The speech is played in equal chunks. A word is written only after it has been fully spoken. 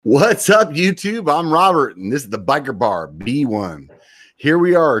What's up, YouTube? I'm Robert, and this is the Biker Bar B1. Here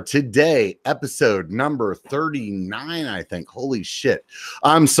we are today, episode number 39, I think. Holy shit.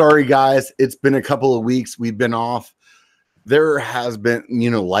 I'm sorry, guys. It's been a couple of weeks. We've been off. There has been,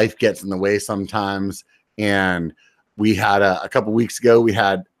 life gets in the way sometimes. And we had a couple weeks ago, we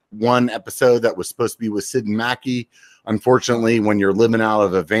had one episode that was supposed to be with Sid and Mackie. Unfortunately, when you're living out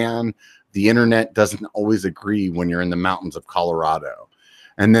of a van, the internet doesn't always agree when you're in the mountains of Colorado.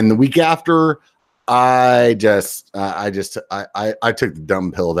 And then the week after, I took the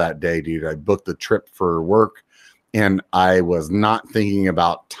dumb pill that day, dude. I booked the trip for work, and I was not thinking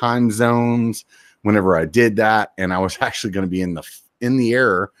about time zones whenever I did that. And I was actually going to be in the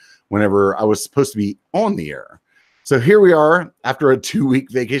air whenever I was supposed to be on the air. So here we are after a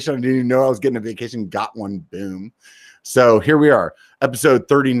 2-week vacation. I didn't even know I was getting a vacation. Got one, boom. So here we are, episode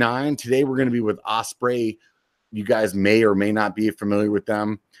 39. Today we're going to be with Osprey. You guys may or may not be familiar with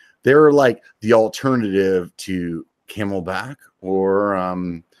them. They're like the alternative to Camelback or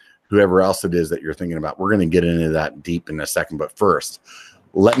whoever else it is that you're thinking about. We're going to get into that deep in a second. But first,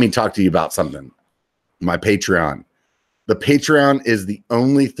 let me talk to you about something. My Patreon. The Patreon is the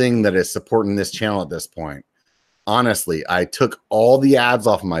only thing that is supporting this channel at this point. Honestly, I took all the ads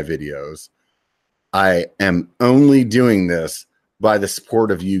off of my videos. I am only doing this by the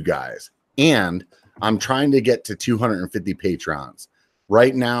support of you guys. And I'm trying to get to 250 patrons.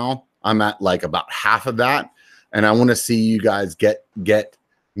 Right now, I'm at like about half of that. And I want to see you guys get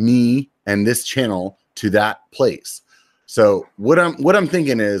me and this channel to that place. So what I'm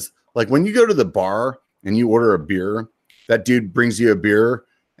thinking is, like, when you go to the bar and you order a beer, that dude brings you a beer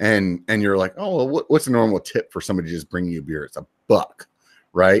and you're like, oh, well, what's a normal tip for somebody to just bring you a beer? It's $1,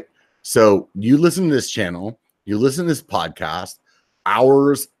 right? So you listen to this channel, you listen to this podcast,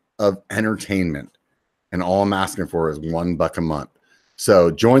 hours of entertainment. And all I'm asking for is $1 a month.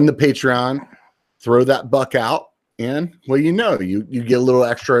 So join the Patreon, throw that buck out, and you get a little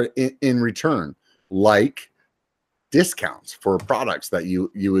extra in return, like discounts for products that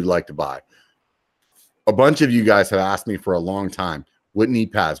you would like to buy. A bunch of you guys have asked me for a long time, what knee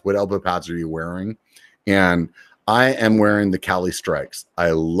pads, what elbow pads are you wearing? And I am wearing the Cali Strikes. I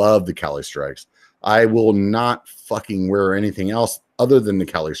love the Cali Strikes. I will not fucking wear anything else other than the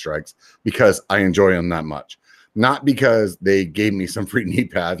Cali Strikes because I enjoy them that much. Not because they gave me some free knee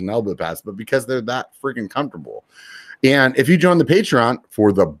pads and elbow pads, but because they're that freaking comfortable. And if you join the Patreon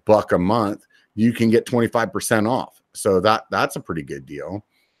for the $1 a month, you can get 25% off. So that's a pretty good deal.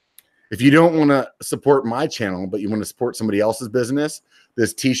 If you don't want to support my channel, but you want to support somebody else's business,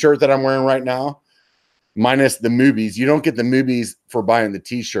 this t-shirt that I'm wearing right now, minus the movies, you don't get the movies for buying the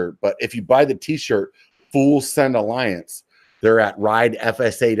t-shirt, but if you buy the t-shirt, Full Send Alliance, they're at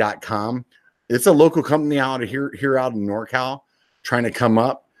ridefsa.com. It's a local company out of here out in NorCal trying to come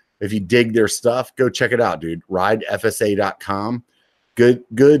up. If you dig their stuff, go check it out, dude. Ridefsa.com. Good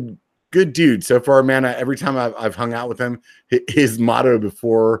dude. So far, man, every time I've hung out with him, his motto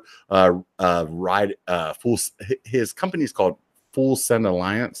before his company's called Full Send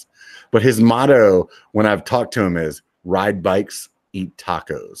Alliance, but his motto when I've talked to him is ride bikes, eat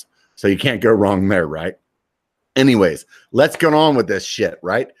tacos. So you can't go wrong there, right? Anyways, let's get on with this shit,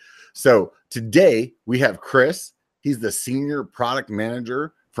 right? So today we have Chris. He's the senior product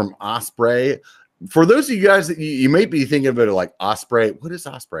manager from Osprey. For those of you guys that you might be thinking of it like Osprey, what is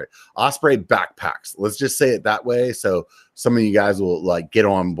Osprey? Osprey backpacks. Let's just say it that way. So some of you guys will like get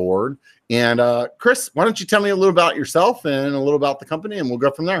on board. And Chris, why don't you tell me a little about yourself and a little about the company, and we'll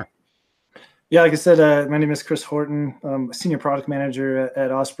go from there. Yeah, like I said, my name is Chris Horton. I'm a senior product manager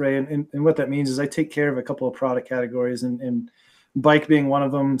at Osprey. And what that means is I take care of a couple of product categories, and bike being one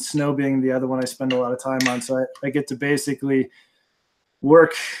of them, snow being the other one I spend a lot of time on. So I get to basically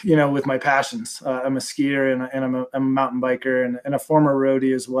work, with my passions. I'm a skier and I'm a mountain biker and a former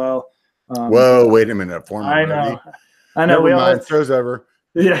roadie as well. Whoa, wait a minute. Former roadie? I know. Never mind. Show's over.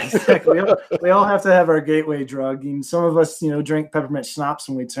 Yeah, exactly. We all have to have our gateway drug. And some of us, drink peppermint schnapps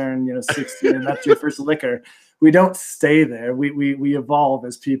when we turn, 60, and that's your first liquor. We don't stay there. We evolve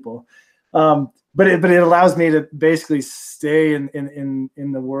as people. But it allows me to basically stay in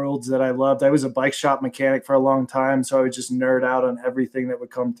the worlds that I loved. I was a bike shop mechanic for a long time, so I would just nerd out on everything that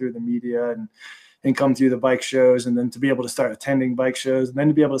would come through the media and come through the bike shows, and then to be able to start attending bike shows, and then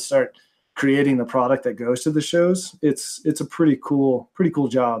to be able to start creating the product that goes to the shows. It's a pretty cool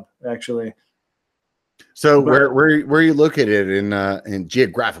job, actually. So where are you located in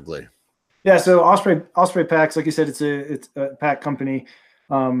geographically? Yeah, so Osprey Packs, like you said, it's a pack company.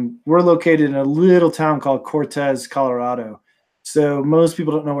 We're located in a little town called Cortez, Colorado. So most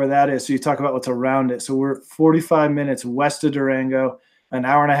people don't know where that is. So you talk about what's around it. So we're 45 minutes west of Durango. an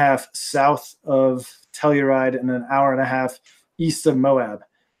hour and a half south of Telluride and an hour and a half east of Moab.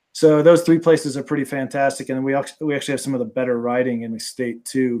 So those 3 places are pretty fantastic, and we actually have some of the better riding in the state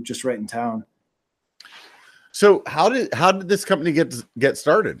too, just right in town. So how did this company get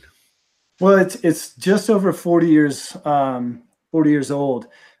started? Well, it's just over 40 years 40 years old.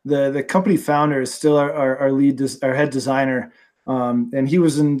 The company founder is still our head designer, and he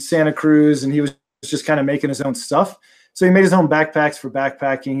was in Santa Cruz, and he was just kind of making his own stuff. So he made his own backpacks for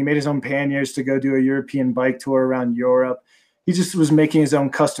backpacking. He made his own panniers to go do a European bike tour around Europe. He just was making his own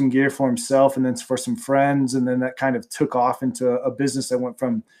custom gear for himself and then for some friends. And then that kind of took off into a business that went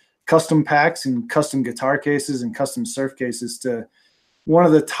from custom packs and custom guitar cases and custom surf cases to one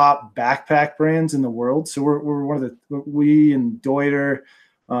of the top backpack brands in the world. So we're one of we and Deuter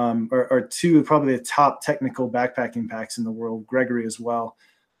are 2 probably the top technical backpacking packs in the world, Gregory as well.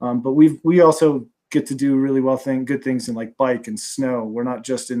 But we also get to do really good things in like bike and snow. We're not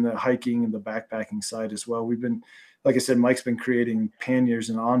just in the hiking and the backpacking side as well. We've been, like I said, Mike's been creating panniers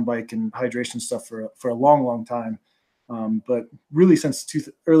and on bike and hydration stuff for a long time. But really since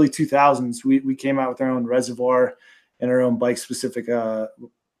early 2000s, we came out with our own reservoir and our own bike specific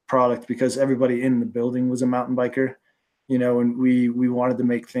product because everybody in the building was a mountain biker, and we wanted to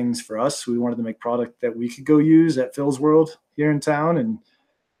make things for us. We wanted to make product that we could go use at Phil's World here in town. And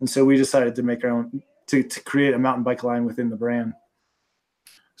so we decided to make our own, to create a mountain bike line within the brand.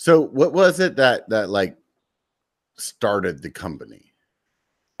 So what was it that like started the company?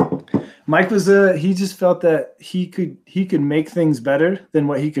 Mike was he just felt that he could make things better than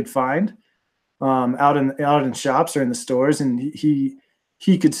what he could find out in shops or in the stores, and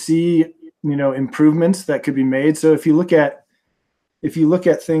he could see improvements that could be made. So if you look at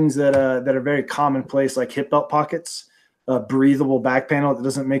things that are very commonplace, like hip belt pockets, a breathable back panel that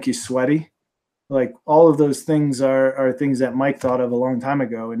doesn't make you sweaty, like all of those things are things that Mike thought of a long time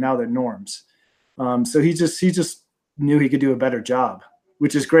ago, and now they're norms. So he just knew he could do a better job,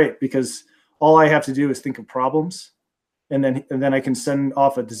 which is great because all I have to do is think of problems, and then I can send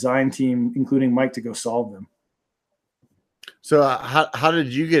off a design team, including Mike, to go solve them. So how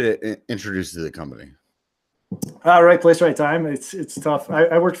did you get introduced to the company? Right place, right time. It's tough.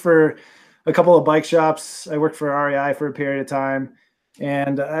 I worked for a couple of bike shops. I worked for REI for a period of time,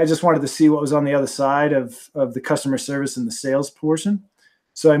 and I just wanted to see what was on the other side of the customer service and the sales portion.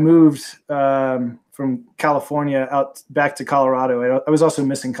 So I moved from California out back to Colorado. I was also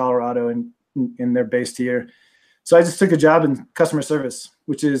missing Colorado, and they're based here. So I just took a job in customer service,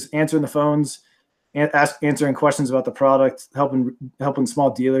 which is answering the phones, answering questions about the product, helping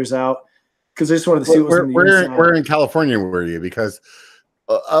small dealers out. Because I just wanted to see what was in the inside. Where in California were you? Because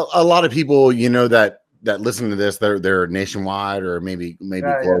a lot of people, that listen to this, they're nationwide or maybe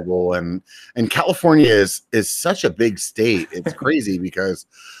global, yeah. And California is such a big state. It's crazy because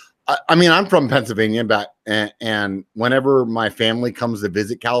I mean, I'm from Pennsylvania, and whenever my family comes to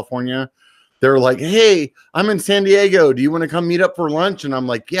visit California, they're like, "Hey, I'm in San Diego. Do you want to come meet up for lunch?" And I'm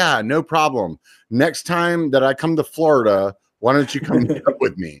like, "Yeah, no problem. Next time that I come to Florida, why don't you come meet up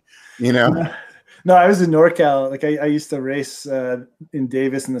with me?" No, I was in NorCal. Like I used to race in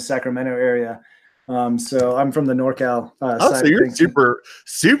Davis in the Sacramento area. So I'm from the NorCal side. So you're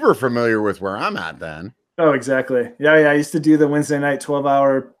super familiar with where I'm at then. Oh, exactly. Yeah. I used to do the Wednesday night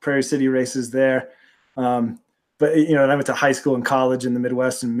 12-hour Prairie City races there. But and I went to high school and college in the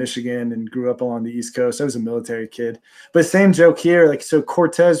Midwest and Michigan and grew up along the East Coast. I was a military kid. But same joke here. So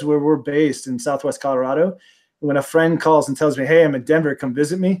Cortez, where we're based in Southwest Colorado, when a friend calls and tells me, "Hey, I'm in Denver, come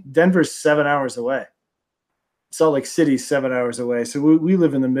visit me," Denver's 7 hours away. Salt Lake City's 7 hours away. So we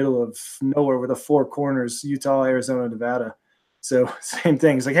live in the middle of nowhere with the 4 corners, Utah, Arizona, Nevada. So same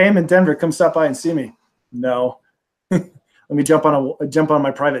thing. It's like, "Hey, I'm in Denver, come stop by and see me." No. Let me jump on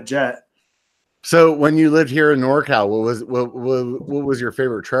my private jet. So when you lived here in NorCal, what was your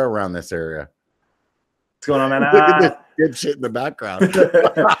favorite trail around this area? What's going on, man? Look at this good shit in the background.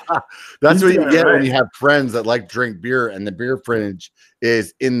 That's what you get when you have friends that like to drink beer and the beer fridge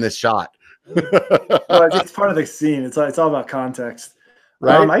is in the shot. Well, it's part of the scene. It's all about context.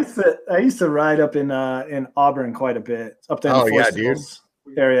 Right. I used to ride up in Auburn quite a bit, up there in the Forest Hills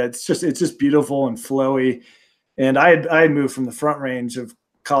area. It's just beautiful and flowy. And I had moved from the Front Range of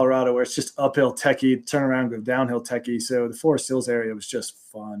Colorado, where it's just uphill techie, turn around, go downhill techie. So the Forest Hills area was just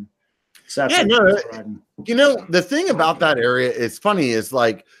fun. Yeah, no, the thing about that area is funny is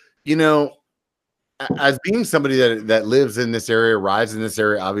like, as being somebody that lives in this area, rides in this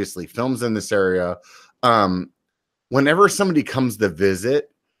area, obviously films in this area, whenever somebody comes to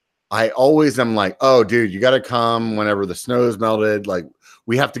visit, I always am like, "Oh, dude, you got to come whenever the snow's melted." Like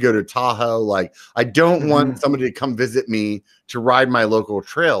we have to go to Tahoe. Like, I don't want somebody to come visit me to ride my local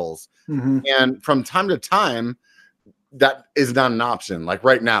trails. And from time to time, that is not an option. Like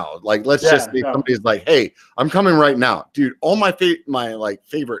right now, like let's just say somebody's like, "Hey, I'm coming right now, dude." All my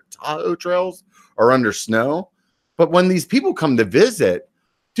favorite Tahoe trails are under snow, but when these people come to visit,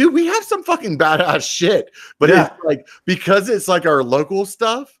 dude, we have some fucking badass shit. But it's like, because it's like our local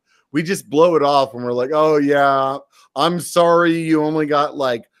stuff, we just blow it off and we're like, "Oh yeah, I'm sorry, you only got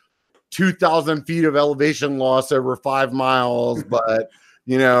like 2,000 feet of elevation loss over 5 miles, but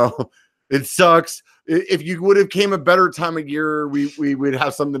you know, it sucks. If you would have came a better time of year, we would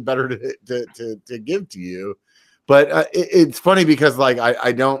have something better to give to you." But it's funny because like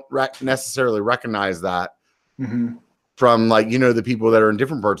I don't necessarily recognize that from like, you know, the people that are in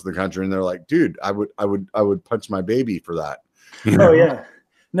different parts of the country, and they're like, "Dude, I would punch my baby for that." You know? Oh yeah,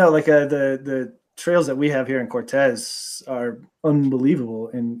 no, like the trails that we have here in Cortez are unbelievable,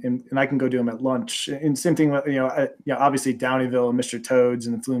 and I can go do them at lunch. And same thing with, obviously Downeyville and Mr. Toads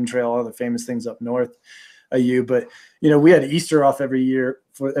and the Flume Trail, all the famous things up north of you. But we had Easter off every year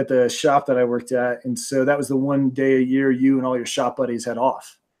at the shop that I worked at, and so that was the one day a year you and all your shop buddies had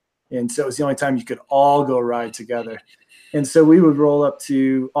off, and so it was the only time you could all go ride together. And so we would roll up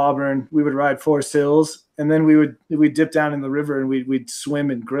to Auburn, we would ride Forest Hills, and then we'd dip down in the river and we'd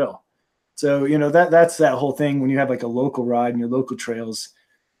swim and grill. So, that's that whole thing. When you have like a local ride and your local trails,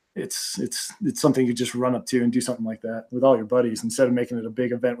 it's something you just run up to and do something like that with all your buddies instead of making it a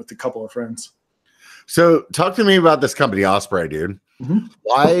big event with a couple of friends. So talk to me about this company, Osprey, dude.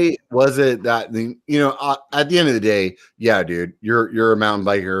 Why was it that, at the end of the day, yeah, dude, you're a mountain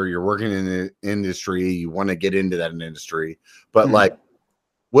biker, you're working in the industry, you want to get into that industry, but like,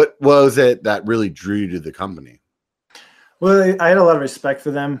 what was it that really drew you to the company? Well, I had a lot of respect for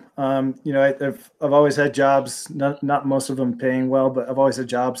them. I've always had jobs, not most of them paying well, but I've always had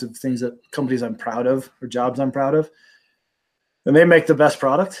jobs of companies I'm proud of, or jobs I'm proud of. And they make the best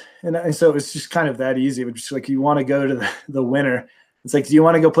product. And so it was just kind of that easy. It was just like, you want to go to the winner. It's like, do you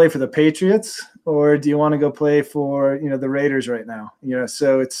want to go play for the Patriots, or do you want to go play for, the Raiders right now?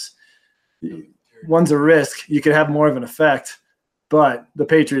 So one's a risk. You could have more of an effect, but the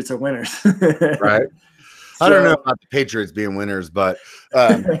Patriots are winners. Right. I don't know about the Patriots being winners, but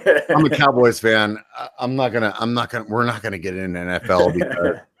I'm a Cowboys fan. We're not gonna get into NFL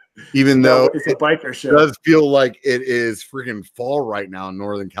because even though it's a biker show, it does feel like it is freaking fall right now in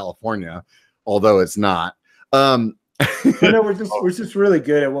Northern California, although it's not. We're just really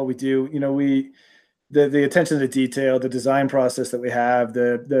good at what we do. The attention to detail, the design process that we have,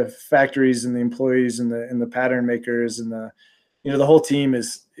 the factories and the employees and the pattern makers and the whole team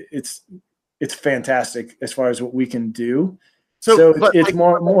it's fantastic as far as what we can do. So it's like,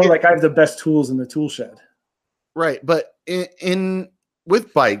 more like I have the best tools in the tool shed. Right. But in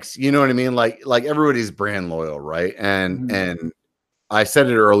with bikes, you know what I mean? Like everybody's brand loyal, right? And I said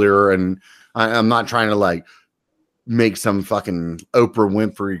it earlier, and I'm not trying to like make some fucking Oprah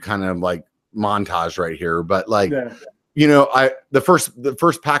Winfrey kind of like montage right here, but like, the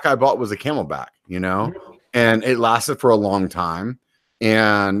first pack I bought was a Camelback, and it lasted for a long time.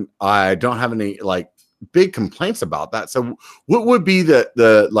 And I don't have any like big complaints about that. So what would be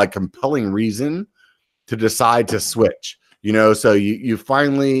the like compelling reason to decide to switch? So you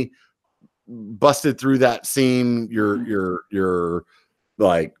finally busted through that seam. You're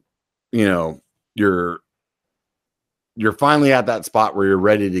like, you're finally at that spot where you're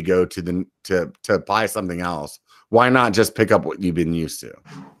ready to go to buy something else. Why not just pick up what you've been used to?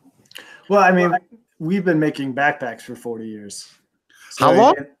 Well, I mean, we've been making backpacks for 40 years. So how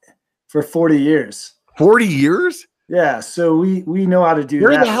long? For 40 years. 40 years? Yeah. So we know how to do that.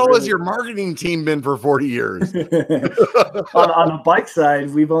 Where the hell has your marketing team been for 40 years? on the bike side,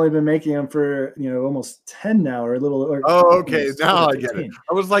 we've only been making them for, almost 10 now, or a little. Okay. Now I get it.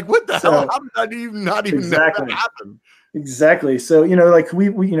 I was like, what the hell? How did I not even know that happened? Exactly. So, like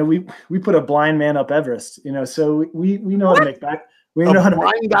we put a blind man up Everest, so we know how to make back. We know how to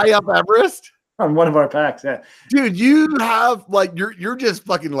blind guy up Everest? On one of our packs, yeah. Dude, you have like you're just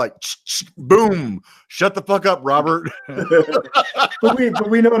fucking like boom. Shut the fuck up, Robert. but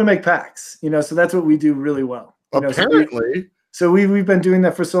we know how to make packs, so that's what we do really well. Apparently. So we've been doing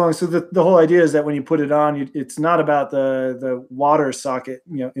that for so long. So the whole idea is that when you put it on, it's not about the water socket,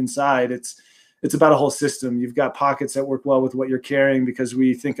 inside. It's about a whole system. You've got pockets that work well with what you're carrying, because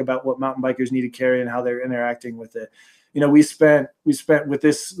we think about what mountain bikers need to carry and how they're interacting with it. We spent with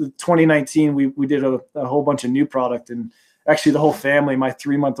this 2019, we did a whole bunch of new product, and actually the whole family, my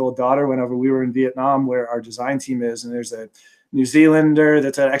 3-month-old daughter went over. We were in Vietnam where our design team is, and there's a New Zealander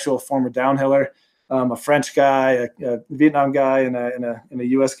that's an actual former downhiller. a French guy, a Vietnam guy, and a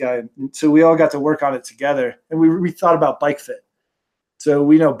US guy. And so we all got to work on it together, and we thought about bike fit. So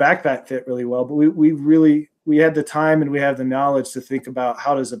we know backpack fit really well, but we had the time and we have the knowledge to think about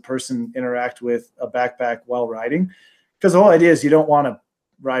how does a person interact with a backpack while riding, because the whole idea is you don't want to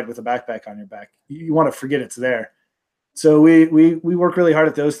ride with a backpack on your back. You want to forget it's there. So we work really hard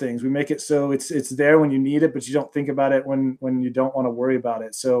at those things. We make it so it's there when you need it, but you don't think about it when you don't want to worry about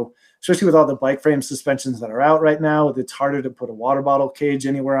it. So especially with all the bike frame suspensions that are out right now, it's harder to put a water bottle cage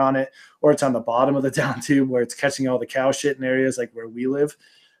anywhere on it, or it's on the bottom of the down tube where it's catching all the cow shit in areas like where we live.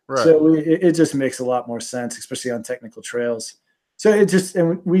 Right. So it just makes a lot more sense, especially on technical trails. So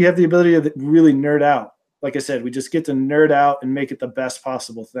and we have the ability to really nerd out. Like I said, we just get to nerd out and make it the best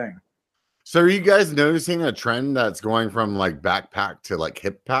possible thing. So are you guys noticing a trend that's going from like backpack to like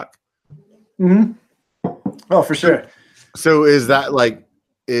hip pack? Mm-hmm. Oh, for sure. So is that like,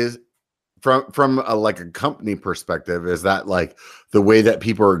 is from like a company perspective, is that like the way that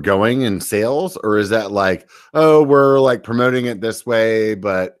people are going in sales, or is that like, oh, we're like promoting it this way,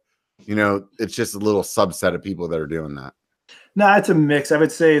 but you know, it's just a little subset of people that are doing that? No, it's a mix. I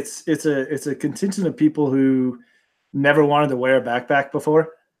would say it's a contingent of people who never wanted to wear a backpack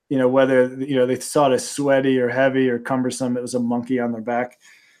before. You know, whether they saw it as sweaty or heavy or cumbersome, it was a monkey on their back,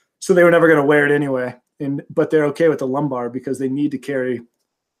 so they were never going to wear it anyway. But they're okay with the lumbar because they need to carry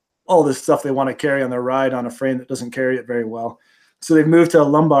all this stuff they want to carry on their ride on a frame that doesn't carry it very well. So they've moved to a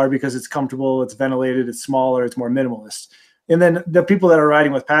lumbar because it's comfortable, it's ventilated, it's smaller, it's more minimalist. And then the people that are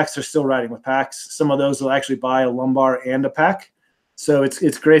riding with packs are still riding with packs. Some of those will actually buy a lumbar and a pack. So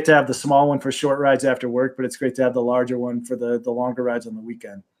it's great to have the small one for short rides after work, but it's great to have the larger one for the longer rides on the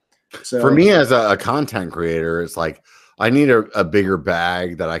weekend. So for me as a content creator, it's like I need a bigger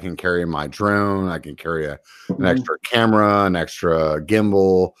bag that I can carry my drone. I can carry an extra camera, an extra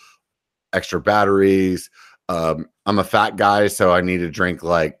gimbal, extra batteries. I'm a fat guy, so I need to drink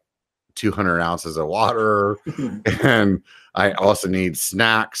like 200 ounces of water. And I also need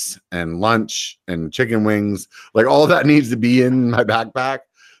snacks and lunch and chicken wings. Like all that needs to be in my backpack.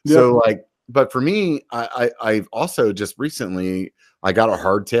 Yep. So like, but for me, I've also just recently, I got a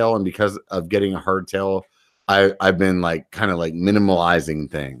hardtail, and because of getting a hardtail, I've been like kind of like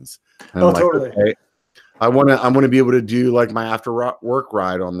minimalizing things. And I'm like, totally. Okay, I want to be able to do like my after work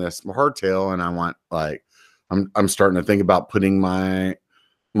ride on this hardtail, and I want like I'm starting to think about putting my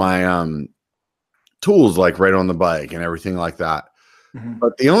tools like right on the bike and everything like that. Mm-hmm.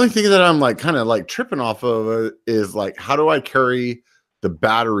 But the only thing that I'm like kind of like tripping off of is like, how do I carry the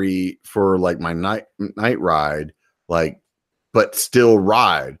battery for like my night ride, like, but still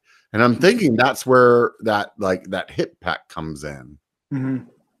ride? And I'm thinking that's where that hip pack comes in. Mm-hmm.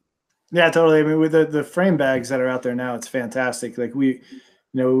 Yeah, totally. I mean, with the frame bags that are out there now, it's fantastic. Like we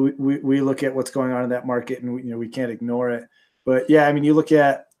look at what's going on in that market, and we can't ignore it. But yeah, I mean, you look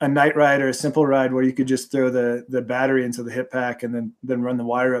at a night ride or a simple ride where you could just throw the battery into the hip pack and then run the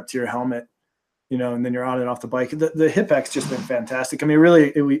wire up to your helmet, and then you're on and off the bike. The hip pack's just been fantastic. I mean,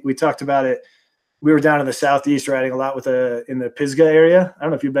 really, we talked about it. We were down in the Southeast riding a lot in the Pisgah area. I don't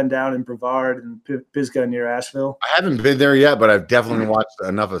know if you've been down in Brevard and Pisgah near Asheville. I haven't been there yet, but I've definitely watched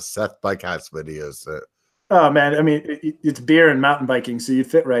enough of Seth Bikehouse videos. Oh man, I mean, it's beer and mountain biking, so you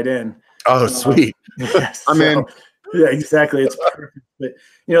fit right in. Oh, sweet. I'm in. Yeah, exactly. It's perfect. But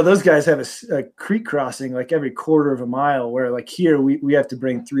those guys have a creek crossing like every quarter of a mile, where like here we have to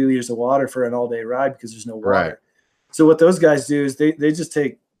bring 3 liters of water for an all-day ride because there's no water. Right. So what those guys do is they just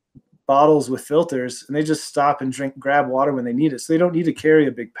take bottles with filters and they just stop and grab water when they need it. So they don't need to carry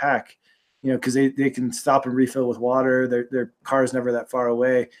a big pack, because they can stop and refill with water. Their car's never that far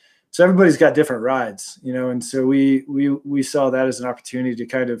away. So everybody's got different rides, and so we saw that as an opportunity to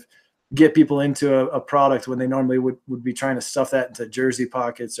kind of get people into a product when they normally would be trying to stuff that into jersey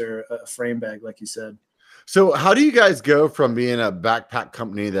pockets or a frame bag, like you said. So how do you guys go from being a backpack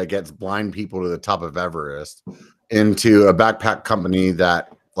company that gets blind people to the top of Everest into a backpack company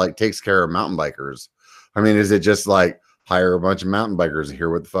that like takes care of mountain bikers? I mean, is it just like hire a bunch of mountain bikers and hear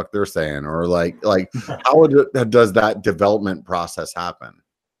what the fuck they're saying, or like how does that development process happen?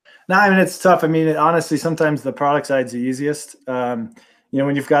 No, I mean, it's tough. I mean, honestly, sometimes the product side's the easiest.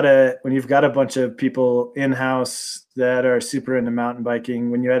 When you've got a bunch of people in-house that are super into mountain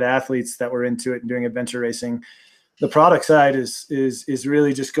biking, when you had athletes that were into it and doing adventure racing, the product side is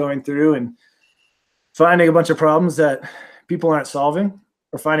really just going through and finding a bunch of problems that people aren't solving,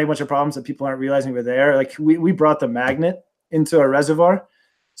 or finding a bunch of problems that people aren't realizing were there. Like we brought the magnet into a reservoir.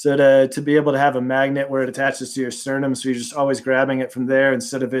 So to be able to have a magnet where it attaches to your sternum, so you're just always grabbing it from there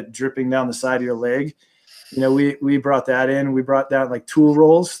instead of it dripping down the side of your leg. we brought that in. We brought down like tool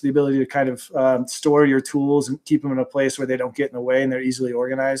rolls, the ability to kind of store your tools and keep them in a place where they don't get in the way and they're easily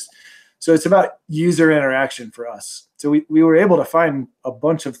organized. So it's about user interaction for us. So we were able to find a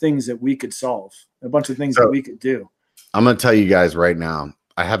bunch of things that we could solve, a bunch of things that we could do. I'm going to tell you guys right now,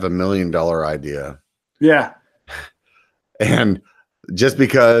 I have $1 million idea. Yeah. And just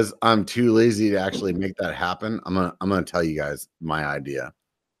because I'm too lazy to actually make that happen, I'm gonna tell you guys my idea.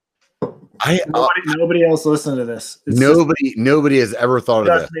 Nobody else listened to this. Nobody has ever thought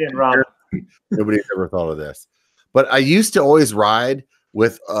of this. Me and Rob. Nobody's ever thought of this. But I used to always ride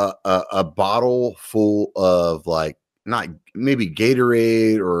with a bottle full of like not maybe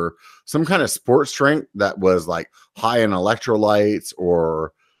Gatorade or some kind of sports drink that was like high in electrolytes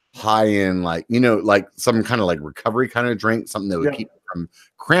or high in like like some kind of like recovery kind of drink, something that would keep me from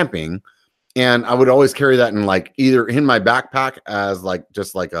cramping. And I would always carry that in like either in my backpack as like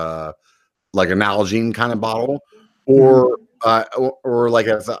just like an Nalgene kind of bottle or like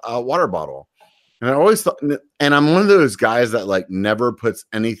as a water bottle. And I always thought, and I'm one of those guys that like never puts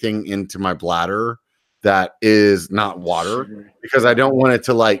anything into my bladder that is not water because I don't want it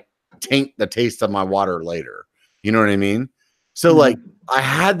to like taint the taste of my water later. You know what I mean? So like I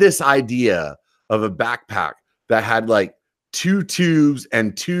had this idea of a backpack that had like 2 tubes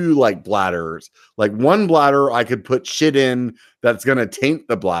and 2 like bladders. Like one bladder I could put shit in that's going to taint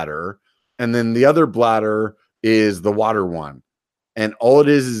the bladder. And then the other bladder is the water one. And all it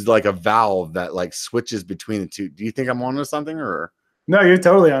is like a valve that like switches between the two. Do you think I'm onto something or? No, you're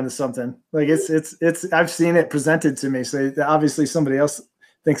totally onto something. Like it's I've seen it presented to me. So obviously somebody else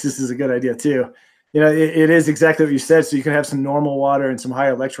thinks this is a good idea too. It is exactly what you said. So you can have some normal water and some high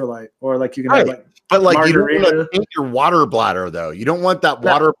electrolyte, or like you can have like, but like margarita. You don't want to taint your water bladder though. You don't want that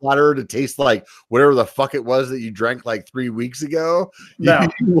water bladder to taste like whatever the fuck it was that you drank like 3 weeks ago. No.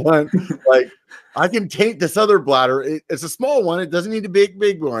 You want like I can taint this other bladder. It's a small one. It doesn't need a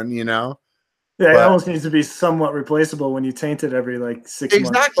big one, Yeah, it almost needs to be somewhat replaceable when you taint it every like 6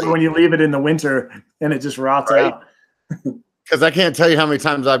 months. Or when you leave it in the winter and it just rots out. Because I can't tell you how many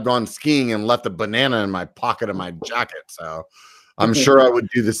times I've gone skiing and left a banana in my pocket of my jacket. So I'm sure I would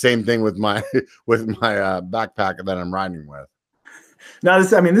do the same thing with my backpack that I'm riding with. No,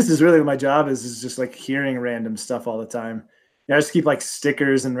 this is really what my job is just like hearing random stuff all the time. I just keep like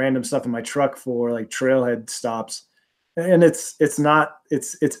stickers and random stuff in my truck for like trailhead stops. And it's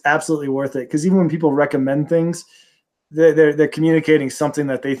absolutely worth it. Because even when people recommend things, they're communicating something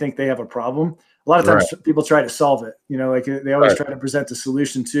that they think they have a problem. A lot of times people try to solve it, like they always try to present a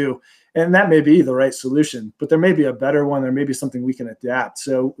solution too. And that may be the right solution, but there may be a better one. There may be something we can adapt.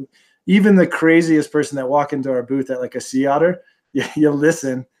 So even the craziest person that walk into our booth at like a Sea Otter, you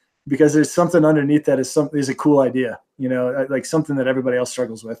listen because there's something underneath that is a cool idea, like something that everybody else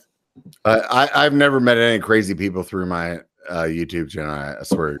struggles with. I've never met any crazy people through my YouTube channel. I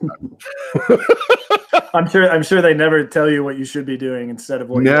swear. I'm sure they never tell you what you should be doing instead of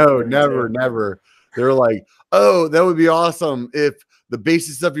what. No, never. They're like, oh, that would be awesome if the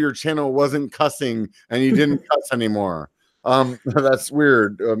basis of your channel wasn't cussing and you didn't cuss anymore. That's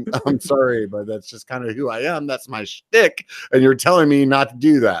weird. I'm sorry, but that's just kind of who I am. That's my shtick, and you're telling me not to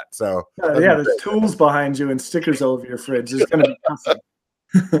do that. So there's tools behind you and stickers all over your fridge. There's gonna be cussing.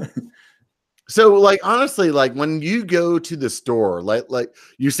 So like, honestly, like when you go to the store, like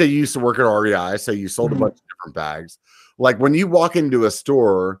you say you used to work at REI, so you sold a bunch of different bags. Like when you walk into a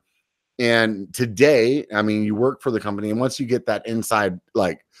store and today, you work for the company. And once you get that inside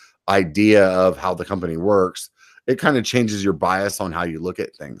like idea of how the company works, it kind of changes your bias on how you look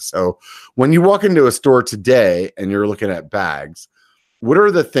at things. So when you walk into a store today and you're looking at bags, what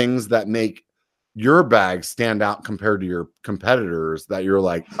are the things that make your bag stand out compared to your competitors that you're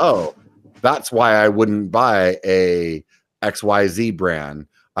like, oh, that's why I wouldn't buy a XYZ brand.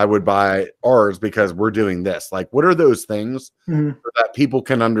 I would buy ours because we're doing this. Like, what are those things that people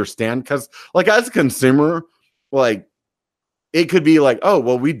can understand? Because like as a consumer, like it could be like, oh,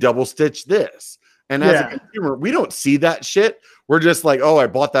 well, we double stitch this. And as a consumer, we don't see that shit. We're just like, oh, I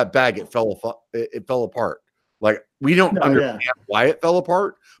bought that bag. It fell apart. Like we don't understand why it fell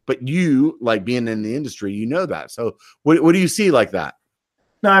apart, but you like being in the industry, you know that. So what do you see like that?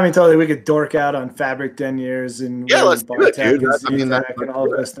 No, totally. We could dork out on fabric deniers and let's do it, dude. And all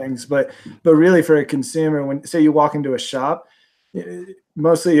of those things. But really, for a consumer, when say you walk into a shop,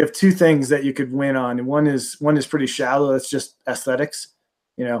 mostly you have 2 things that you could win on. And one is pretty shallow. It's just aesthetics.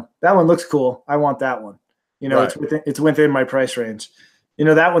 That one looks cool. I want that one. It's within my price range.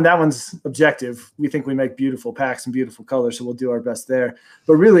 That one's objective. We think we make beautiful packs and beautiful colors, so we'll do our best there.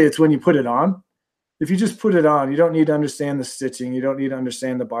 But really, it's when you put it on. if you just put it on, you don't need to understand the stitching. You don't need to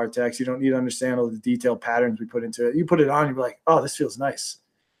understand the bar text. You don't need to understand all the detailed patterns we put into it. You put it on, you're like, oh, this feels nice.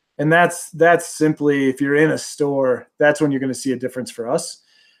 And that's simply, if you're in a store, that's when you're going to see a difference for us.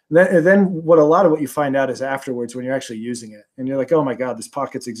 And then what a lot of what you find out is afterwards when you're actually using it. And you're like, oh my God, this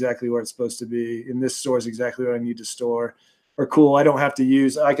pocket's exactly where it's supposed to be. And this store is exactly what I need to store. Or cool, I don't have to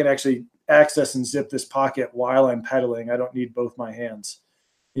use, I can actually access and zip this pocket while I'm pedaling. I don't need both my hands.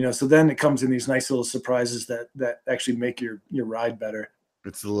 So then it comes in these nice little surprises that actually make your ride better.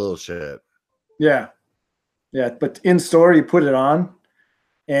 It's a little shit. Yeah. Yeah. But in store, you put it on,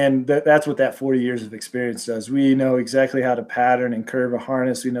 and that's what that 40 years of experience does. We know exactly how to pattern and curve a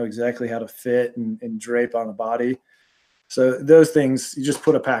harness. We know exactly how to fit and drape on the body. So those things, you just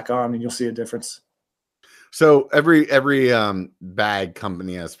put a pack on and you'll see a difference. So every bag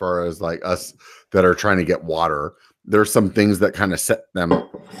company, as far as like us that are trying to get water, there's some things that kind of set them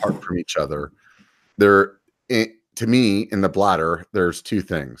apart from each other. To me, in the bladder, there's two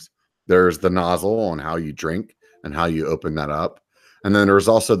things. There's the nozzle on how you drink and how you open that up, and then there's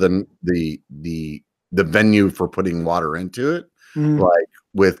also the venue for putting water into it, like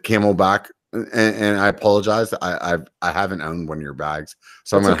with Camelback. And I apologize, I haven't owned one of your bags,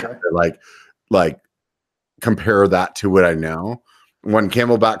 so I'm gonna have to like compare that to what I know. When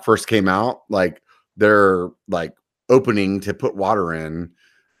Camelback first came out, like their like opening to put water in,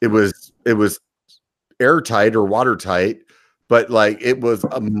 it was airtight or watertight, but like it was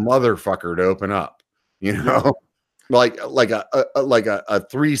a motherfucker to open up, like a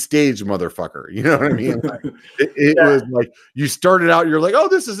 3-stage motherfucker, you know what I mean? Like, it was like you started out, you're like, oh,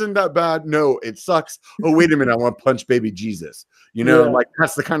 this isn't that bad. No, it sucks. Oh, wait a minute, I want to punch baby Jesus. Like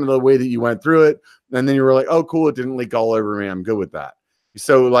that's the kind of the way that you went through it. And then you were like, oh, cool, it didn't leak all over me. I'm good with that.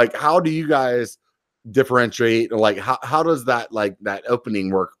 So like, how do you guys differentiate? Like, how does that like that opening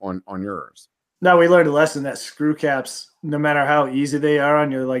work on yours? No, we learned a lesson that screw caps, no matter how easy they are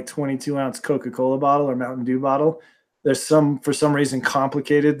on your like 22-ounce Coca-Cola bottle or Mountain Dew bottle, there's for some reason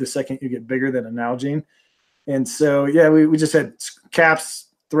complicated the second you get bigger than a Nalgene. And so, yeah, we just had caps,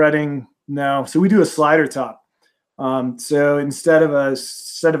 threading. No. So we do a slider top. So instead of a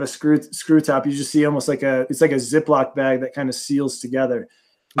screw top, you just see almost it's like a Ziploc bag that kind of seals together.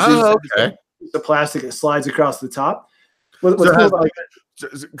 Oh, okay. The plastic that slides across the top.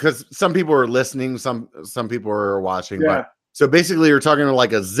 Because some people are listening, some people are watching. Yeah. But so basically, you're talking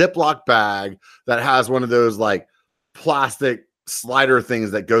like a Ziploc bag that has one of those like plastic slider things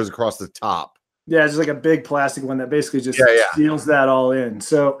that goes across the top. Yeah, it's just like a big plastic one that basically just seals that all in.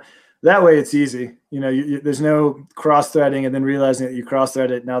 So that way it's easy. There's no cross threading and then realizing that you cross thread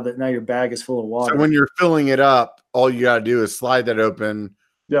it now your bag is full of water. So when you're filling it up, all you got to do is slide that open.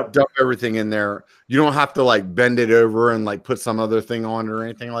 Yep. Dump everything in there. You don't have to like bend it over and like put some other thing on or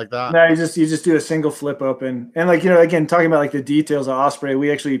anything like that. No, you just do a single flip open. And like, again, talking about like the details of Osprey,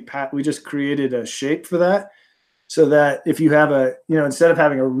 we just created a shape for that. So that if you have instead of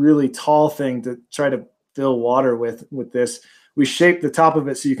having a really tall thing to try to fill water with this, we shape the top of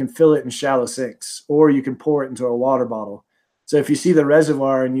it so you can fill it in shallow sinks, or you can pour it into a water bottle. So if you see the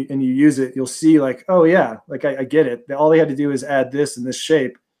reservoir and you use it, you'll see like, oh yeah, like I get it. All they had to do is add this in this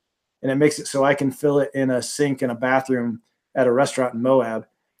shape, and it makes it so I can fill it in a sink in a bathroom at a restaurant in Moab.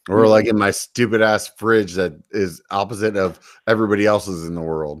 Or like in my stupid ass fridge that is opposite of everybody else's in the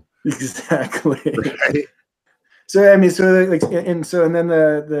world. Exactly. Right? So I mean, and then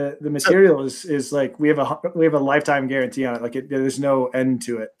the material is like we have a lifetime guarantee on it. Like there's no end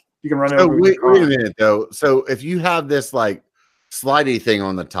to it. You can run it over. Wait a minute though. So if you have this like slidey thing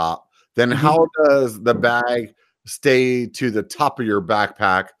on the top, then how does the bag stay to the top of your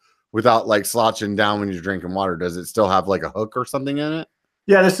backpack without like slouching down when you're drinking water? Does it still have like a hook or something in it?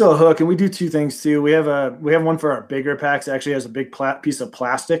 Yeah, there's still a hook, and we do two things too. We have one for our bigger packs. It actually has a big piece of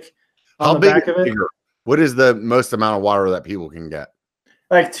plastic on the back of it. Bigger? What is the most amount of water that people can get?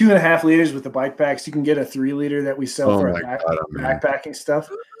 Like 2.5 liters with the bike packs. You can get a 3 liter that we sell for our backpacking stuff.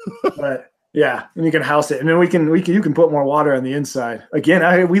 But yeah, and you can house it, and then you can put more water on the inside.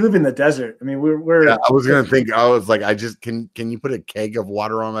 Again, we live in the desert. I mean, we're. Yeah, I was gonna think. I was like, can you put a keg of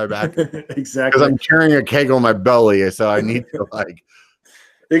water on my back? Exactly. Because I'm carrying a keg on my belly, so I need to like.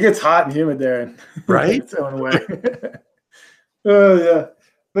 It gets hot and humid there, right? Its own way. Oh yeah.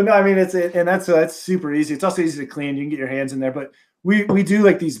 But no, I mean that's super easy. It's also easy to clean. You can get your hands in there. But we do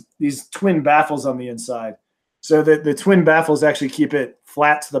like these twin baffles on the inside, so that the twin baffles actually keep it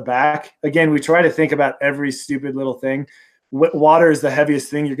flat to the back. Again, we try to think about every stupid little thing. Water is the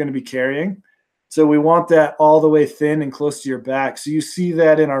heaviest thing you're going to be carrying, so we want that all the way thin and close to your back. So you see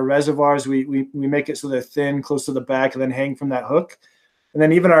that in our reservoirs, we make it so they're thin, close to the back, and then hang from that hook. And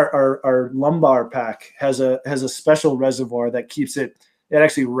then even our lumbar pack has a special reservoir that keeps it. It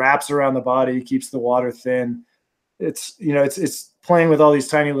actually wraps around the body, keeps the water thin. It's it's playing with all these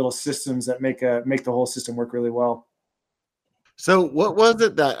tiny little systems that make the whole system work really well. So what was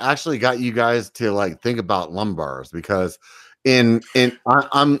it that actually got you guys to like think about lumbars? Because I'm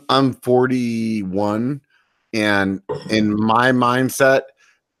 41, and in my mindset,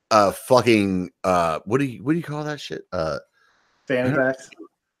 fucking what do you call that shit? Fanny packs.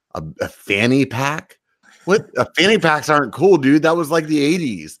 A fanny pack? What? Fanny packs aren't cool, dude. That was like the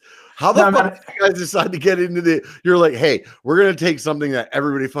 80s. How the fuck did you guys decide to get into the? You're like, hey, we're gonna take something that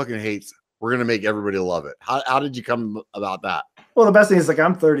everybody fucking hates. We're gonna make everybody love it. How did you come about that? Well, the best thing is like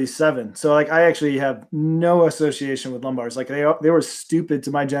I'm 37, so like I actually have no association with lumbars. Like they were stupid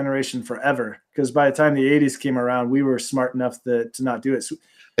to my generation forever, because by the time the 80s came around, we were smart enough to not do it. So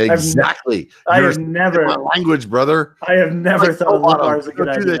exactly. I have never language, brother. I have never thought of lumbars as a good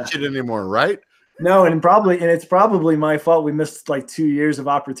idea. Don't do that shit anymore, right? No, and it's probably my fault. We missed like 2 years of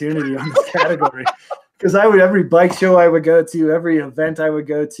opportunity on this category. Because every bike show I would go to, every event I would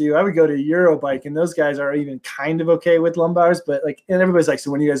go to Eurobike, and those guys are even kind of okay with lumbars, but like, and everybody's like,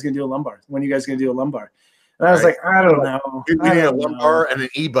 so when are you guys gonna do a lumbar? When are you guys gonna do a lumbar? And I was like, I don't know. We need a lumbar and an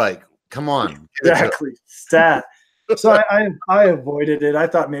e-bike. Come on. Exactly. Stat. So I avoided it. I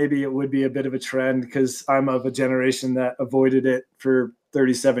thought maybe it would be a bit of a trend because I'm of a generation that avoided it for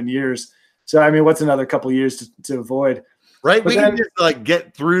 37 years. So I mean, what's another couple years to avoid? Right, we can just like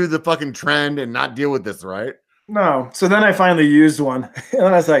get through the fucking trend and not deal with this, right? No. So then I finally used one, and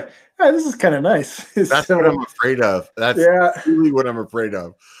I was like, hey, "This is kind of nice." That's what I'm afraid of. That's really what I'm afraid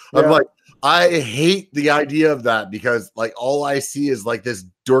of. I'm like, I hate the idea of that because like all I see is like this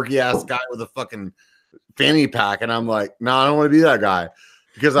dorky ass guy with a fucking fanny pack, and I'm like, no, I don't want to be that guy.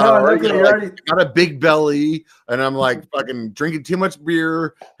 Because I already got a big belly, and I'm like fucking drinking too much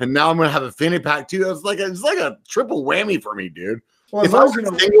beer, and now I'm gonna have a fanny pack too. It's like a triple whammy for me, dude. Well, if I was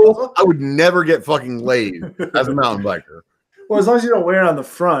single, I would never get fucking laid as a mountain biker. Well, as long as you don't wear it on the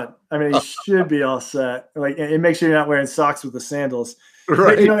front, I mean, you should be all set. Like, and make sure you're not wearing socks with the sandals,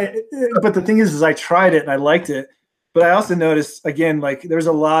 right? But, but the thing is I tried it and I liked it, but I also noticed again, like there's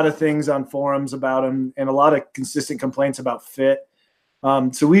a lot of things on forums about them and a lot of consistent complaints about fit.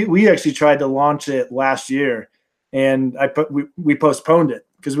 So we actually tried to launch it last year, and we postponed it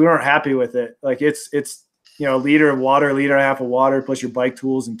because we weren't happy with it. Like it's a liter of water, liter and a half of water, plus your bike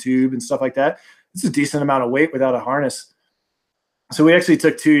tools and tube and stuff like that. It's a decent amount of weight without a harness. So we actually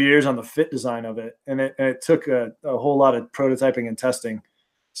took 2 years on the fit design of it, and it took a whole lot of prototyping and testing.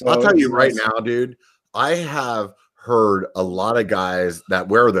 So I'll tell you right now, dude, I have heard a lot of guys that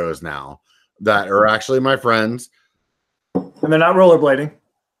wear those now that are actually my friends. And they're not rollerblading.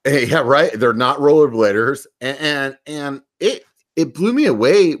 Yeah, right. They're not rollerbladers. And it blew me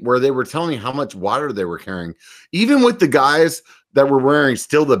away where they were telling me how much water they were carrying. Even with the guys that were wearing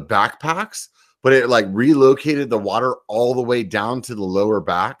still the backpacks, but it like relocated the water all the way down to the lower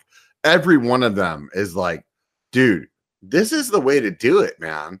back. Every one of them is like, dude, this is the way to do it,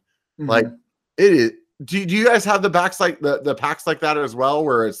 man. Mm-hmm. Like it is. Do you guys have the backs like the packs like that as well,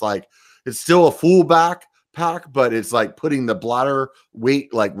 where it's like it's still a full backpack, but it's like putting the bladder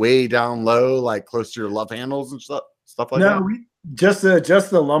weight like way down low, like close to your love handles and stuff like that? No, just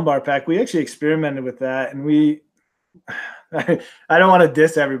the lumbar pack. We actually experimented with that, and I don't want to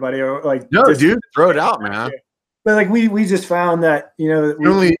diss everybody or like dude, throw it out, man. But like we just found that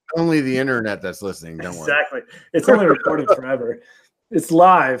only the internet that's listening. Don't worry. Exactly. It's only recorded forever. It's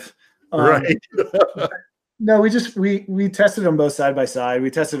live. Right. No, we tested them both side by side. We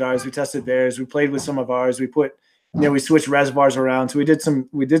tested ours, we tested theirs, we played with some of ours. We put, we switched reservoirs around. So we did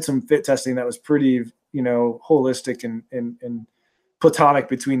some fit testing that was pretty, holistic and platonic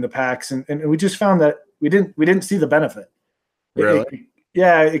between the packs. And we just found that we didn't see the benefit. Really?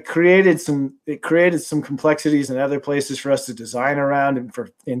 It created some complexities in other places for us to design around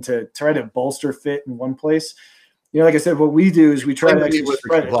and to try to bolster fit in one place. Like I said, what we do is we try to actually what the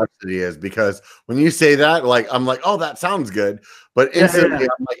complexity is, because when you say that, like I'm like, oh, that sounds good, but instantly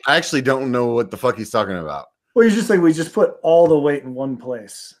I'm like, I actually don't know what the fuck he's talking about. Well, you're just like, we just put all the weight in one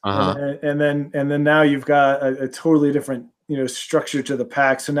place, and then now you've got a totally different structure to the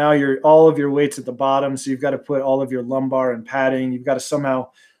pack. So now all of your weight's at the bottom, so you've got to put all of your lumbar and padding. You've got to somehow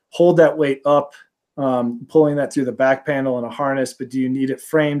hold that weight up, pulling that through the back panel in a harness. But do you need it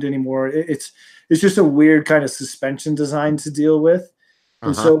framed anymore? It's just a weird kind of suspension design to deal with.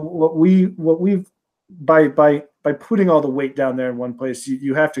 And so what we've by putting all the weight down there in one place,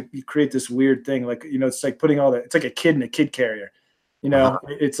 you create this weird thing. Like, it's like putting it's like a kid in a kid carrier,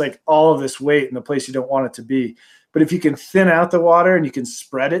 it's like all of this weight in the place you don't want it to be. But if you can thin out the water and you can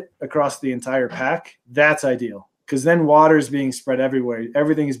spread it across the entire pack, that's ideal, because then water is being spread everywhere.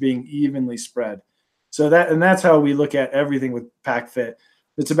 Everything is being evenly spread. So that's how we look at everything with Pack Fit.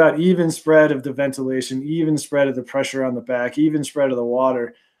 It's about even spread of the ventilation, even spread of the pressure on the back, even spread of the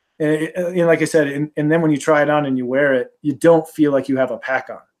water. And like I said, and then when you try it on and you wear it, you don't feel like you have a pack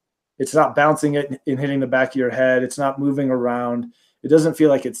on. It's not bouncing it and hitting the back of your head. It's not moving around. It doesn't feel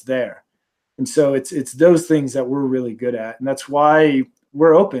like it's there. And so it's those things that we're really good at. And that's why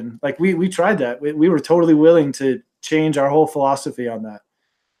we're open. Like we tried that. We were totally willing to change our whole philosophy on that.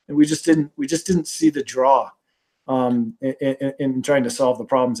 And we just didn't see the draw in trying to solve the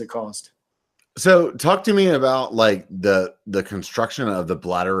problems it caused. So talk to me about like the construction of the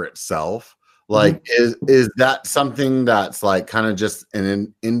bladder itself. Like, is that something that's like kind of just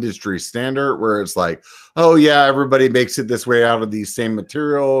an industry standard where it's like, oh yeah, everybody makes it this way out of these same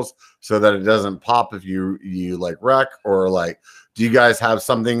materials so that it doesn't pop if you like wreck? Or like, do you guys have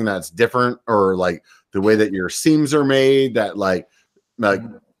something that's different, or like the way that your seams are made that like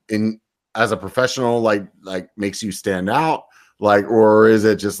in as a professional like makes you stand out? Like, or is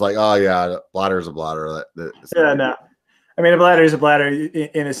it just like, oh yeah, bladder is a bladder? Yeah, no. I mean, a bladder is a bladder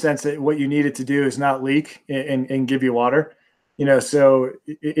in a sense that what you need it to do is not leak and give you water, so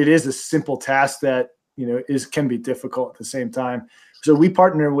it is a simple task that, can be difficult at the same time. So we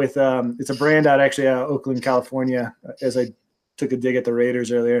partner with, it's a brand out of Oakland, California, as I took a dig at the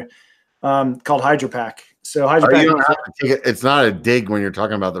Raiders earlier, called HydroPack. So HydroPack, you don't have to take it. It's not a dig when you're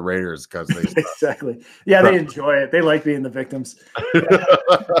talking about the Raiders, because they exactly. Yeah, they enjoy it. They like being the victims.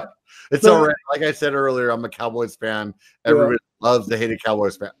 It's all right. Like I said earlier, I'm a Cowboys fan. Everybody loves the hated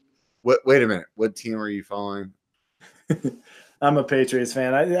Cowboys fan. Wait a minute. What team are you following? I'm a Patriots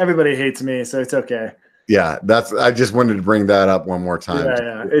fan. Everybody hates me, so it's okay. Yeah, I just wanted to bring that up one more time.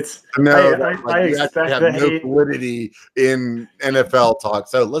 Yeah. It's I expect have no validity in NFL talk.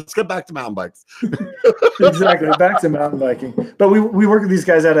 So let's get back to mountain bikes. Exactly, back to mountain biking. But we work with these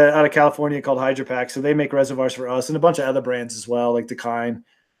guys out of California called HydroPack. So they make reservoirs for us and a bunch of other brands as well, like Dakine.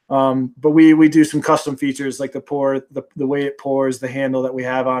 But we do some custom features like the way it pours, the handle that we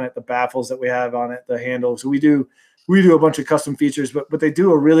have on it, the baffles that we have on it, the handle. So we do a bunch of custom features, but what they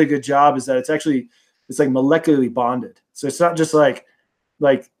do a really good job is that it's like molecularly bonded. So it's not just like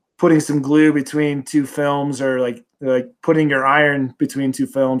putting some glue between two films, or like putting your iron between two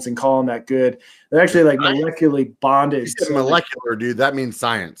films and calling that good. They're actually like molecularly bonded. You said molecular, dude. That means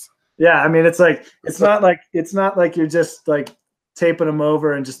science. Yeah, I mean, it's not like you're just like taping them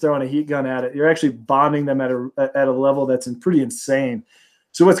over and just throwing a heat gun at it. You're actually bonding them at a level that's pretty insane.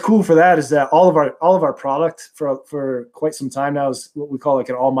 So what's cool for that is that all of our product for quite some time now is what we call like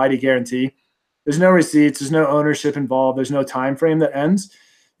an almighty guarantee. There's no receipts, there's no ownership involved, there's no time frame that ends.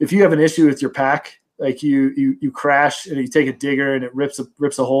 If you have an issue with your pack, like you crash and you take a digger and it rips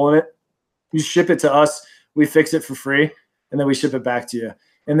a hole in it, you ship it to us, we fix it for free, and then we ship it back to you.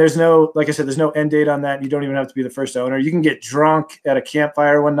 And there's no, like I said, there's no end date on that. You don't even have to be the first owner. You can get drunk at a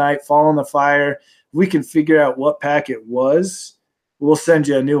campfire one night, fall in the fire. We can figure out what pack it was. We'll send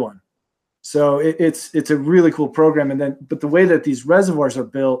you a new one. So it's a really cool program. But the way that these reservoirs are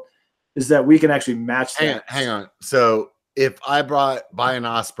built is that we can actually match that. Hang on. So if I buy an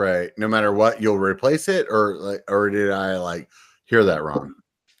Osprey, no matter what, you'll replace it, or did I like hear that wrong?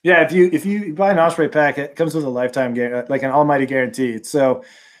 Yeah, if you buy an Osprey pack, it comes with a lifetime like an almighty guarantee. So,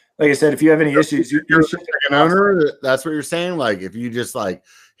 like I said, if you have any issues, you're an owner. That's what you're saying. Like, if you just like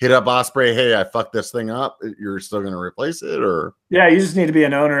hit up Osprey, hey, I fucked this thing up, you're still going to replace it, or? Yeah, you just need to be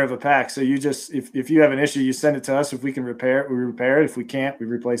an owner of a pack. So you just if you have an issue, you send it to us. If we can repair it, we repair it. If we can't, we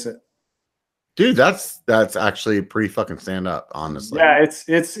replace it. Dude, that's actually pretty fucking stand up, honestly. Yeah,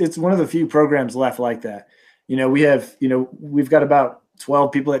 it's one of the few programs left like that. We've got about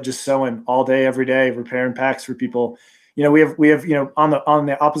 12 people that just sewing all day, every day, repairing packs for people. We have on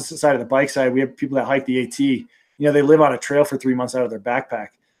the opposite side of the bike side, we have people that hike the AT. They live on a trail for 3 months out of their backpack.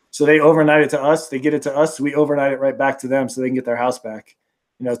 So they overnight it to us. They get it to us. We overnight it right back to them so they can get their house back.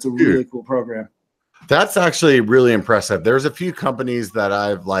 It's a really cool program. That's actually really impressive. There's a few companies that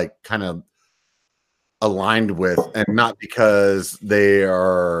I've like kind of aligned with, and not because they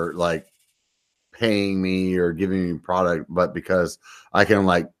are like paying me or giving me product, but because I can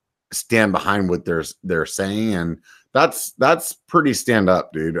like stand behind what they're saying, and that's pretty stand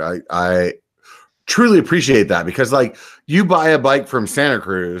up, dude. I truly appreciate that, because like you buy a bike from Santa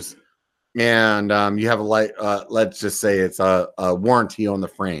Cruz and you have a let's just say it's a warranty on the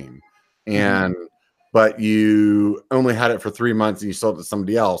frame, and but you only had it for 3 months and you sold it to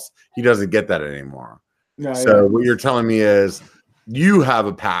somebody else. He doesn't get that anymore. What you're telling me is you have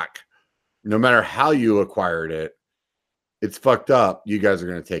a pack, no matter how you acquired it, it's fucked up. You guys are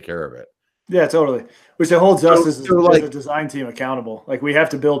going to take care of it. Yeah, totally. Which it holds us as like a design team accountable. Like we have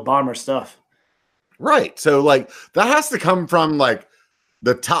to build bomber stuff. Right. So like that has to come from like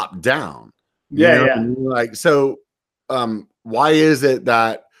the top down. Yeah, yeah. I mean? Like, so why is it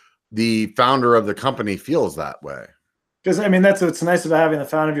that the founder of the company feels that way? Because I mean, that's what's nice about having the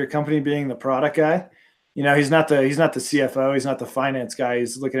founder of your company being the product guy. You know, he's not the CFO, he's not the finance guy.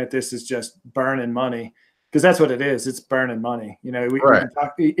 He's looking at this as just burning money, because that's what it is. It's burning money. You know, we can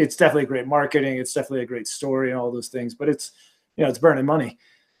talk, it's definitely great marketing, it's definitely a great story and all those things, but it's, you know, it's burning money.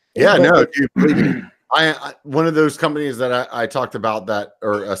 Yeah, no, dude. I one of those companies that I talked about that,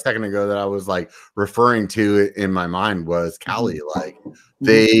 or a second ago, that I was like referring to in my mind was Cali. Like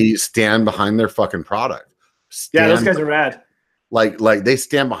they stand behind their fucking product. Yeah, those guys are rad. Like they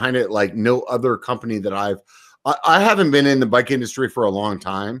stand behind it like no other company that I haven't been in the bike industry for a long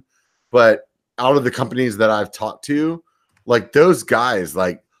time, but out of the companies that I've talked to, like those guys,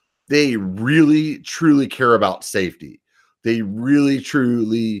 like they really truly care about safety. They really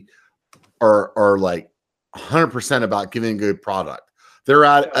truly are like 100% about giving a good product. They're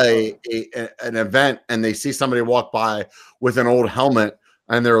at an event and they see somebody walk by with an old helmet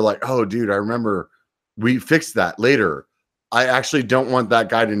and they're like, "Oh, dude, I remember we fixed that later. I actually don't want that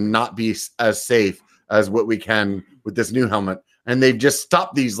guy to not be as safe as what we can with this new helmet." And they've just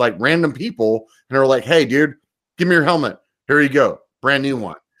stopped these like random people and are like, "Hey, dude, give me your helmet. Here you go, brand new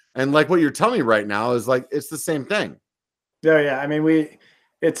one." And like what you're telling me right now is like it's the same thing. Yeah, yeah. I mean,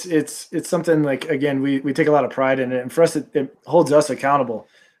 it's something like, again, we take a lot of pride in it, and for us, it holds us accountable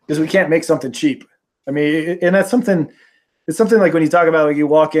because we can't make something cheap. I mean, and that's something. It's something like when you talk about, like, you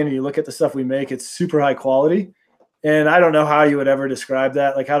walk in and you look at the stuff we make, it's super high quality. And I don't know how you would ever describe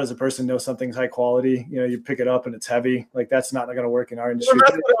that. Like, how does a person know something's high quality? You know, you pick it up and it's heavy. Like, that's not going to work in our industry. Well,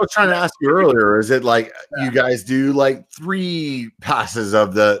 that's what I was trying to ask you earlier. Is it like you guys do like 3 passes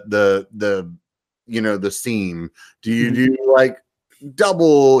of the you know, the seam? Do you do like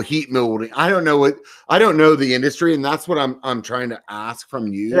double heat molding? I don't know the industry, and that's what I'm trying to ask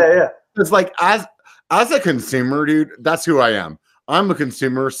from you. Yeah. It's like as a consumer, dude, that's who I am. I'm a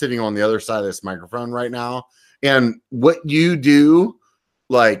consumer sitting on the other side of this microphone right now. And what you do,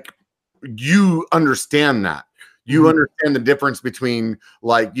 like, you understand that. You understand the difference between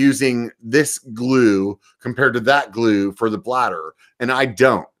like using this glue compared to that glue for the bladder. And I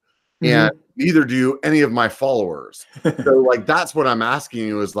don't. And neither do any of my followers. So like, that's what I'm asking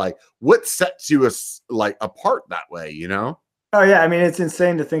you is like, what sets you like apart that way, you know? Oh yeah, I mean, it's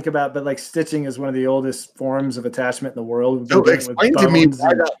insane to think about, but like stitching is one of the oldest forms of attachment in the world. So explain to me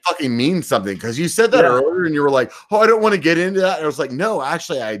why that fucking means something, because you said that earlier and you were like, "Oh, I don't want to get into that." And I was like, "No,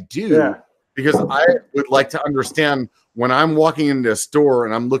 actually, I do, because I would like to understand when I'm walking into a store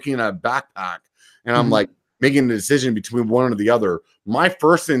and I'm looking at a backpack and I'm like making a decision between one or the other. My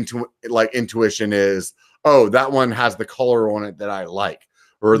first intuition is, oh, that one has the color on it that I like,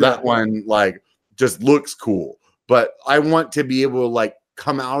 or that one like just looks cool." But I want to be able to like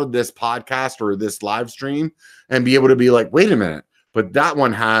come out of this podcast or this live stream and be able to be like, wait a minute, but that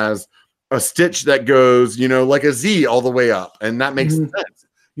one has a stitch that goes, you know, like a Z all the way up. And that makes sense.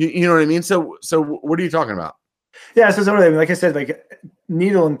 You know what I mean? So what are you talking about? Yeah. So something like I said, like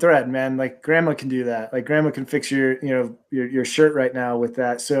needle and thread, man, like grandma can do that. Like grandma can fix your shirt right now with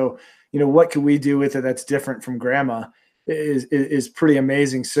that. So, you know, what can we do with it that's different from grandma? Is pretty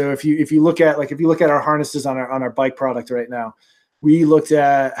amazing. So if you look at our harnesses on our bike product right now, we looked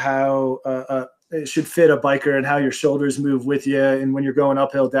at how it should fit a biker and how your shoulders move with you, and when you're going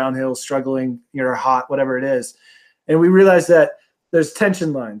uphill, downhill, struggling, you're hot, whatever it is. And we realized that there's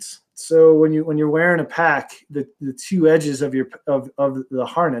tension lines. So when you're wearing a pack, the 2 edges of the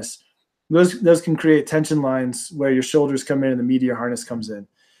harness, those can create tension lines where your shoulders come in and the meat of your harness comes in.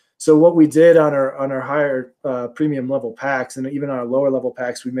 So what we did on our higher premium level packs, and even on our lower level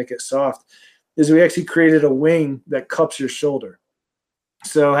packs, we make it soft, is we actually created a wing that cups your shoulder.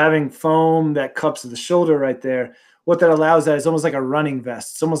 So having foam that cups the shoulder right there, what that allows that is almost like a running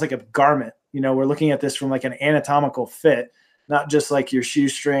vest. It's almost like a garment. You know, we're looking at this from like an anatomical fit, not just like your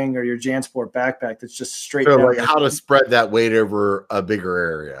shoestring or your JanSport backpack that's just straight down. Like how to spread that weight over a bigger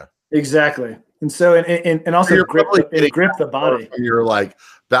area. Exactly. And so, and also grip the body. You're like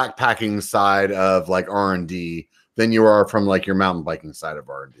backpacking side of like R&D than you are from like your mountain biking side of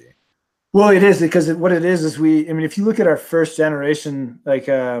R&D. Well, it is, because what it is if you look at our first generation, like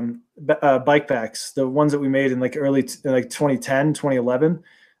bike packs, the ones that we made in like early, like 2010, 2011,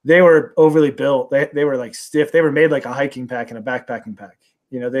 they were overly built. They were like stiff. They were made like a hiking pack and a backpacking pack.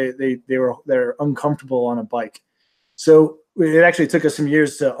 You know, they're uncomfortable on a bike. So it actually took us some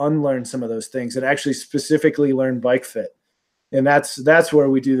years to unlearn some of those things and actually specifically learn bike fit. And that's where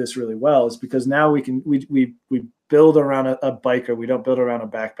we do this really well, is because now we build around a biker. We don't build around a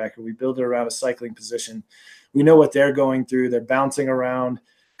backpacker. We build it around a cycling position. We know what they're going through. They're bouncing around,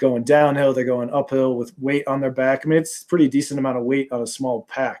 going downhill, they're going uphill with weight on their back. I mean, it's a pretty decent amount of weight on a small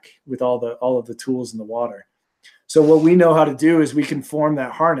pack with all of the tools in the water. So what we know how to do is we can form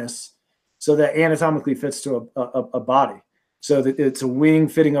that harness so that anatomically fits to a body. So that it's a wing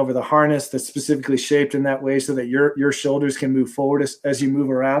fitting over the harness that's specifically shaped in that way so that your shoulders can move forward as you move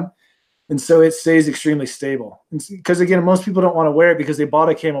around. And so it stays extremely stable. Because again, most people don't want to wear it because they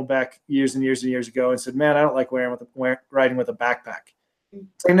bought a Camelback years and years and years ago and said, man, I don't like riding with a backpack.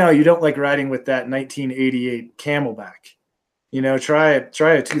 It's like, no, you don't like riding with that 1988 Camelback. You know, try a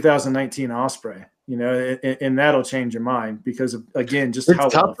 2019 Osprey. You know, and that'll change your mind because of, again, just it's how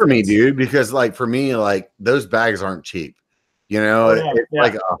tough for me, dude. Because like for me, like those bags aren't cheap. You know, it's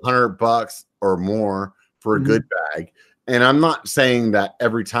like $100 or more for a good bag. And I'm not saying that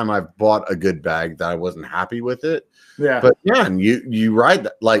every time I've bought a good bag that I wasn't happy with it. Yeah. But man, you ride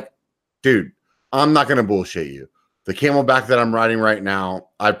that, like, dude, I'm not gonna bullshit you. The Camelback that I'm riding right now,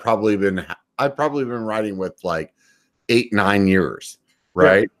 I've probably been riding with like 8-9 years,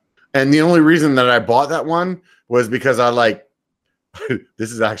 right? Yeah. And the only reason that I bought that one was because I like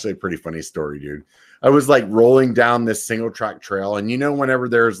this is actually a pretty funny story, dude. I was like rolling down this single track trail, and you know, whenever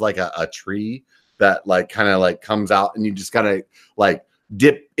there's like a tree that like kind of like comes out and you just gotta like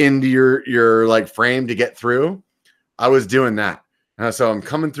dip into your like frame to get through. I was doing that. So I'm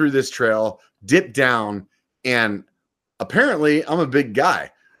coming through this trail, dip down, and apparently I'm a big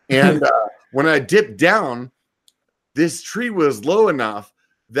guy. And when I dipped down, this tree was low enough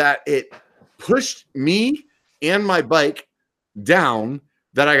that it pushed me and my bike down,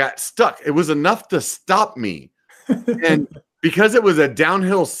 that I got stuck. It was enough to stop me. And because it was a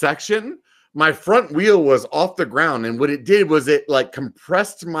downhill section, my front wheel was off the ground. And what it did was it like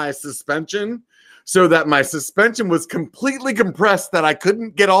compressed my suspension so that my suspension was completely compressed that I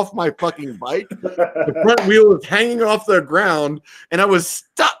couldn't get off my fucking bike. The front wheel was hanging off the ground and I was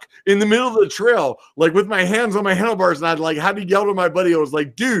stuck in the middle of the trail, like with my hands on my handlebars. And I'd like had to yell to my buddy. I was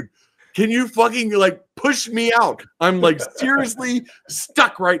like, dude, can you fucking like push me out? I'm like seriously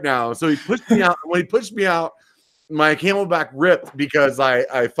stuck right now. So he pushed me out. When he pushed me out, my Camelback ripped because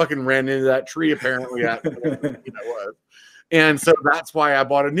I fucking ran into that tree apparently. I was. And so that's why I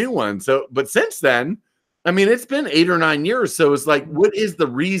bought a new one. So, but since then, I mean, it's been 8 or 9 years. So it's like, what is the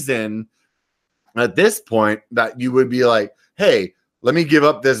reason at this point that you would be like, hey, let me give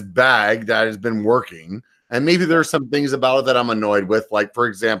up this bag that has been working? And maybe there's some things about it that I'm annoyed with. Like, for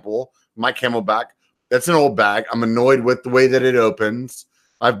example, my Camelback, that's an old bag. I'm annoyed with the way that it opens.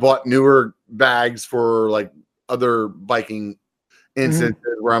 I've bought newer bags for like other biking instances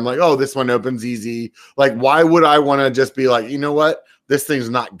where I'm like, oh, this one opens easy. Like, why would I want to just be like, you know what? This thing's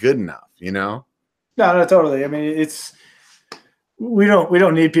not good enough, you know? No, totally. I mean, we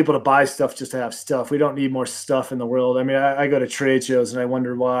don't need people to buy stuff just to have stuff. We don't need more stuff in the world. I mean, I go to trade shows and I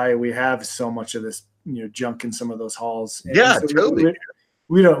wonder why we have so much of this, you know, junk in some of those halls. Yeah, so totally.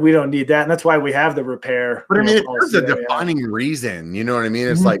 We don't need that, and that's why we have the repair. But I mean, there's a defining reason. You know what I mean?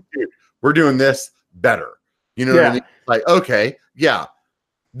 It's like, dude, we're doing this better. You know what I mean? Like, okay, yeah,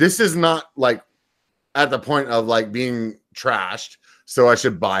 this is not like at the point of like being trashed, so I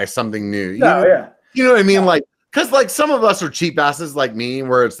should buy something new. You know what I mean? Like, because like some of us are cheap asses like me,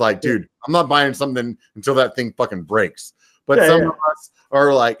 where it's like, dude, I'm not buying something until that thing fucking breaks. But some of us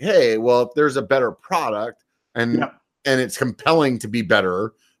are like, hey, well, if there's a better product and it's compelling to be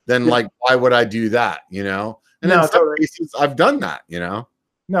better, then like, why would I do that? You know? And in some cases, I've done that, you know?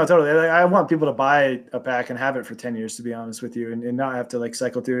 No, totally. I want people to buy a pack and have it for 10 years, to be honest with you, and not have to like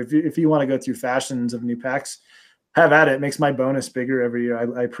cycle through. If you want to go through fashions of new packs, have at it. It makes my bonus bigger every year.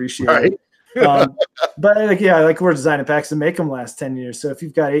 I appreciate it. But like we're designing packs to make them last 10 years. So if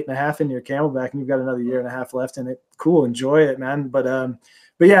you've got 8.5 in your Camelback and you've got another 1.5 years left in it, cool, enjoy it, man. But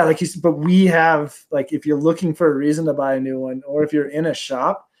yeah, like you said, but we have, like, if you're looking for a reason to buy a new one, or if you're in a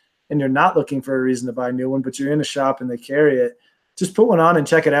shop and you're not looking for a reason to buy a new one, but you're in a shop and they carry it, just put one on and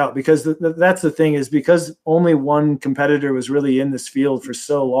check it out. Because that's the thing, is because only one competitor was really in this field for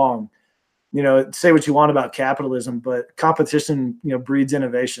so long. You know, say what you want about capitalism, but competition, you know, breeds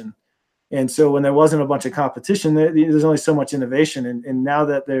innovation. And so when there wasn't a bunch of competition, there's only so much innovation. And now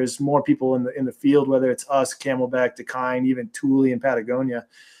that there's more people in the field, whether it's us, Camelback, Dakine, even Thule and Patagonia,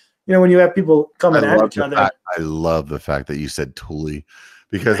 you know, when you have people coming at each other. I love the fact that you said Thule,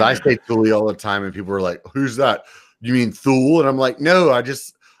 because I say Thule all the time and people are like, who's that? You mean Thule? And I'm like, no, I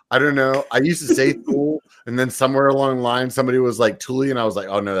don't know. I used to say Thule And then somewhere along the line, somebody was like Thule, and I was like,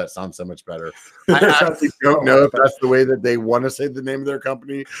 oh no, that sounds so much better. I actually don't know if that's the way that they want to say the name of their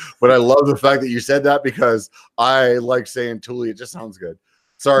company, but I love the fact that you said that because I like saying Thule. It just sounds good.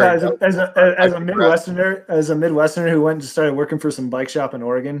 Sorry. As a Midwesterner who went and started working for some bike shop in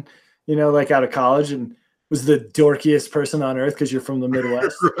Oregon, you know, like out of college, and was the dorkiest person on earth because you're from the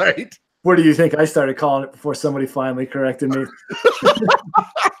Midwest. Right. What do you think I started calling it before somebody finally corrected me?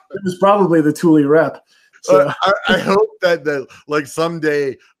 It was probably the Thule rep. So. I hope that like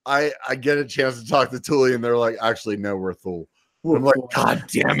someday I get a chance to talk to Thule and they're like, actually, no, we're Thule. I'm like, God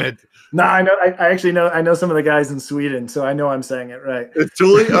damn it. No, I know. I actually know. I know some of the guys in Sweden, so I know I'm saying it right. It's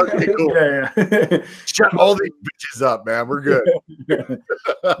Thule? Okay, cool. Yeah. Shut all these bitches up, man. We're good. No,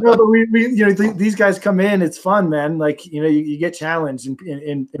 but we you know, these guys come in. It's fun, man. Like, you know, you get challenged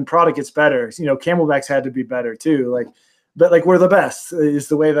and product gets better. You know, Camelback's had to be better too. Like, but like we're the best is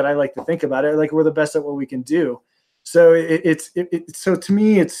the way that I like to think about it. Like we're the best at what we can do. So so to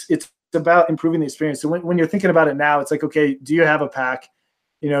me, it's about improving the experience. So when you're thinking about it now, it's like, okay, do you have a pack?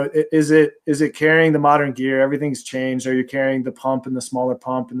 You know, is it carrying the modern gear? Everything's changed. Are you carrying the pump and the smaller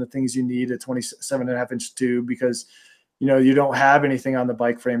pump and the things you need, a 27.5-inch tube, because, you know, you don't have anything on the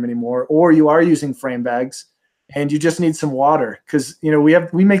bike frame anymore, or you are using frame bags and you just need some water. Cause you know,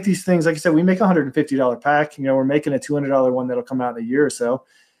 we make these things, like I said, we make $150 pack, you know, we're making a $200 one that'll come out in a year or so,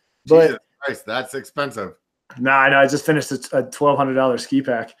 but Jesus Christ, that's expensive. No, I know. I just finished a $1,200 ski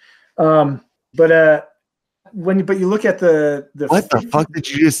pack. But you look at the what the fuck did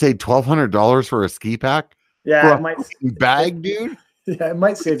you just say? $1,200 for a ski pack? Yeah, it might bag, dude. Yeah, it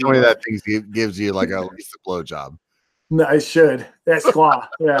might save you. Tell me that thing gives you like at least a blowjob. No, it should. That's squaw.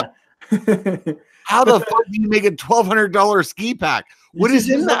 Yeah. How the fuck do you make a $1,200 ski pack? What is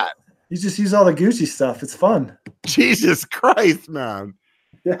in that? You just use all the Gucci stuff. It's fun. Jesus Christ, man.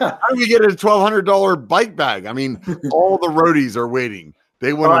 Yeah. How do we get a $1,200 bike bag? I mean, all the roadies are waiting.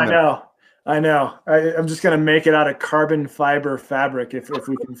 They want to know. I know. I'm just gonna make it out of carbon fiber fabric if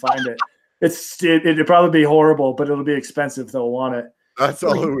we can find it. It'd probably be horrible, but it'll be expensive. They'll want it. That's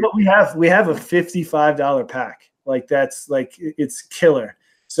all. But we have a $55 pack. Like that's like it's killer.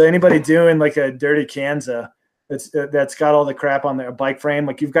 So anybody doing like a dirty Kanza that's got all the crap on their bike frame,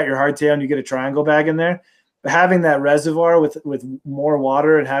 like you've got your hardtail and you get a triangle bag in there. But having that reservoir with more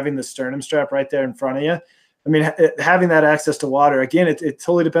water and having the sternum strap right there in front of you, I mean, having that access to water, again, it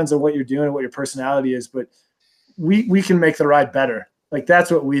totally depends on what you're doing and what your personality is, but we can make the ride better. Like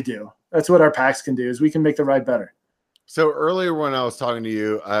that's what we do. That's what our packs can do, is we can make the ride better. So earlier when I was talking to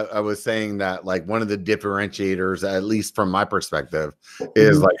you, I was saying that like one of the differentiators, at least from my perspective,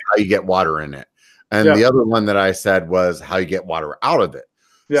 is like how you get water in it. And the other one that I said was how you get water out of it.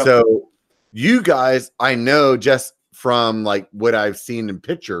 Yeah. So you guys, I know just from like what I've seen in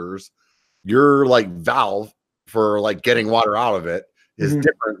pictures, your like valve for like getting water out of it is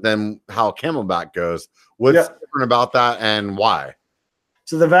different than how Camelback goes. What's different about that and why?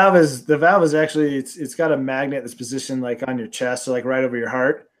 So the valve is actually it's got a magnet that's positioned like on your chest, so like right over your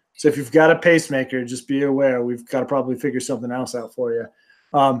heart. So if you've got a pacemaker, just be aware we've got to probably figure something else out for you.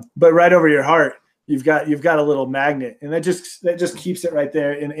 But right over your heart, you've got a little magnet, and that just keeps it right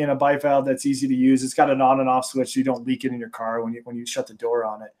there in a bivalve that's easy to use. It's got an on and off switch, so you don't leak it in your car when you shut the door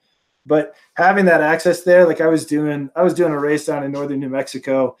on it. But having that access there, like I was doing a race down in northern New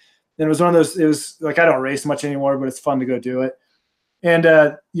Mexico, and it was one of those. It was like I don't race much anymore, but it's fun to go do it. And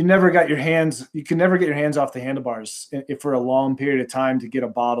you can never get your hands off the handlebars for a long period of time to get a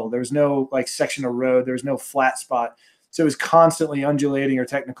bottle. There was no like section of road. There was no flat spot. So it was constantly undulating or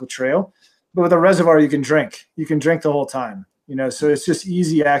technical trail. But with a reservoir, you can drink. You can drink the whole time. You know, so it's just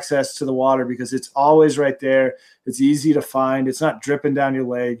easy access to the water because it's always right there. It's easy to find. It's not dripping down your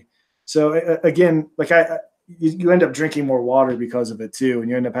leg. So again, like you end up drinking more water because of it too, and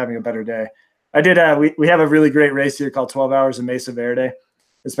you end up having a better day. I did. We have a really great race here called 12 Hours in Mesa Verde.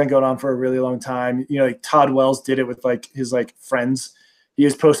 It's been going on for a really long time. You know, like Todd Wells did it with like his like friends. He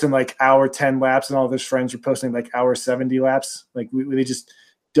was posting like hour 10 laps, and all of his friends were posting like hour 70 laps. Like they just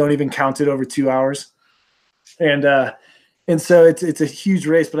don't even count it over 2 hours. And so it's a huge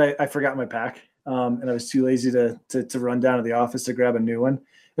race, but I forgot my pack, and I was too lazy to run down to the office to grab a new one,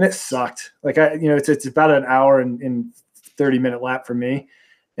 and it sucked. Like it's about an hour and 30-minute lap for me,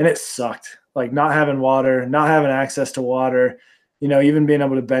 and it sucked. Like not having water, not having access to water, you know, even being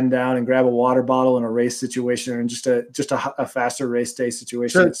able to bend down and grab a water bottle in a race situation or just a faster race day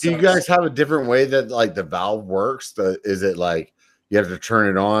situation. So do you guys have a different way that like the valve works? Is it like you have to turn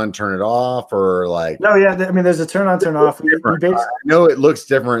it on, turn it off, or like? No, yeah. I mean, there's a turn on, turn off. I know it looks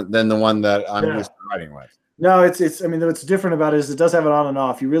different than the one that I'm used to riding with. No, it's. I mean, what's different about it is it does have it on and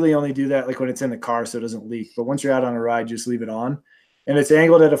off. You really only do that like when it's in the car, so it doesn't leak. But once you're out on a ride, you just leave it on, and it's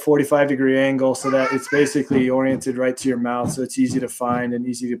angled at a 45-degree angle, so that it's basically oriented right to your mouth, so it's easy to find and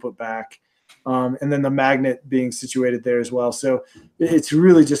easy to put back. And then the magnet being situated there as well. So it's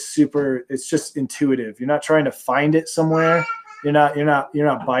really just super. It's just intuitive. You're not trying to find it somewhere. You're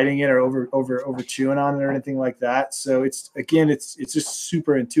not biting it or over chewing on it or anything like that. So it's just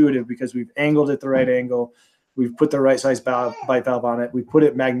super intuitive because we've angled it the right angle. We've put the right size bite valve on it. We put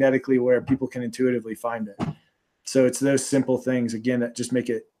it magnetically where people can intuitively find it. So it's those simple things again that just make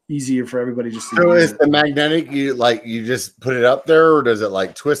it easier for everybody just to So use is it. the magnetic you just put it up there, or does it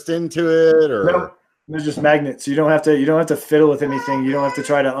like twist into it, or No, they're just magnets. You don't have to fiddle with anything. You don't have to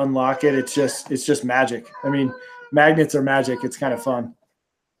try to unlock it. It's just magic. I mean, magnets are magic. It's kind of fun.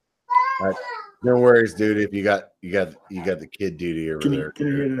 Right. No worries, dude. If you got the kid duty over there. Can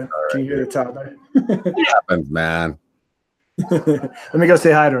you hear the toddler? It happens, man. Let me go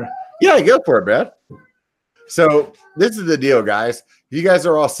say hi to her. Yeah, go for it, man. So this is the deal, guys. You guys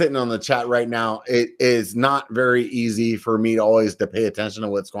are all sitting on the chat right now. It is not very easy for me to always to pay attention to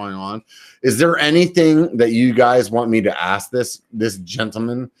what's going on. Is there anything that you guys want me to ask this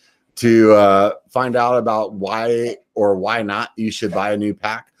gentleman to find out about why or why not you should buy a new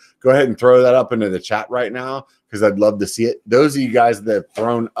pack? Go ahead and throw that up into the chat right now because I'd love to see it. Those of you guys that have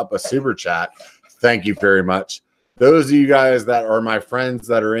thrown up a super chat, thank you very much. Those of you guys that are my friends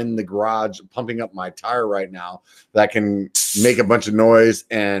that are in the garage pumping up my tire right now that can make a bunch of noise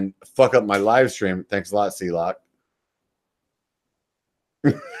and fuck up my live stream. Thanks a lot, C-Lock.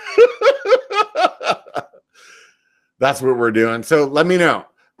 That's what we're doing. So let me know.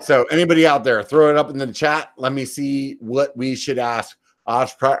 So anybody out there, throw it up in the chat. Let me see what we should ask. Oh,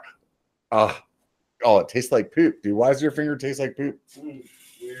 it tastes like poop, dude. Why does your finger taste like poop?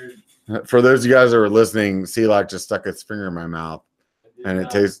 Weird. For those of you guys that are listening, C-Lock just stuck its finger in my mouth, and it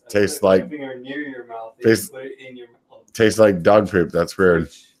tastes like finger near your mouth. Tastes- Put it in your mouth. tastes like dog poop. That's weird.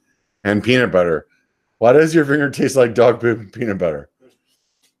 And peanut butter. Why does your finger taste like dog poop and peanut butter?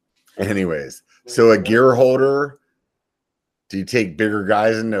 Anyways, so a gear holder. Do you take bigger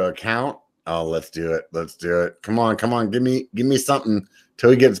guys into account? Oh, let's do it. Let's do it. Come on. Give me something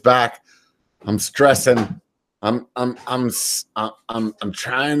till he gets back. I'm stressing. I'm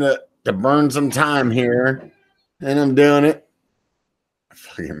trying to burn some time here, and I'm doing it.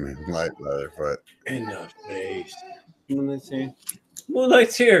 Fucking Moonlight Leatherfoot. In the face. Moonlight's here.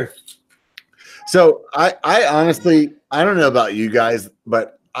 Moonlight's here. So I honestly, I don't know about you guys,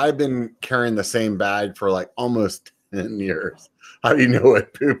 but I've been carrying the same bag for like almost 10 years. How do you know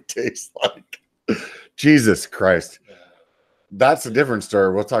what poop tastes like? Jesus Christ. That's a different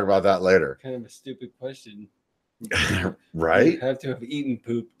story. We'll talk about that later. Kind of a stupid question. Right? You have to have eaten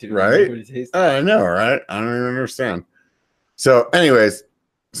poop to Right? know what it tastes I know, right? I don't even understand. So, anyways,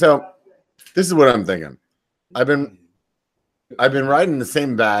 so this is what I'm thinking. I've been riding the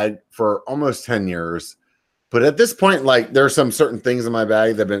same bag for almost 10 years, but at this point, like there's some certain things in my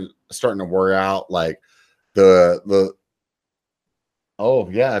bag that have been starting to wear out, like the oh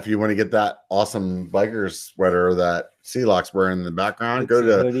yeah, if you want to get that awesome biker sweater that C-Lock's wearing in the background, go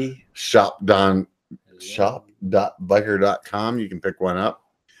to hoodie. shop.biker.com. You can pick one up,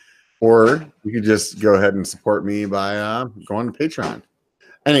 or you could just go ahead and support me by going to Patreon.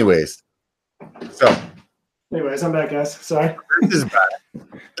 Anyways, I'm back, guys. Sorry. Chris is back.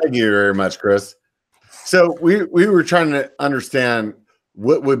 Thank you very much, Chris. So we were trying to understand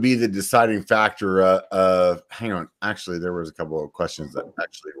what would be the deciding factor of hang on. Actually, there was a couple of questions that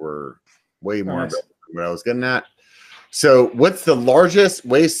actually were way more Nice. than what I was getting at. So what's the largest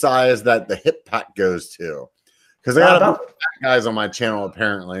waist size that the hip pack goes to? Because I got a bunch of fat guys on my channel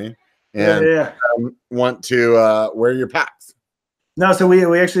apparently, and yeah. want to wear your packs. No, so we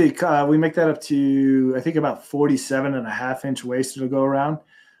actually we make that up to I think about 47.5-inch waist it'll go around,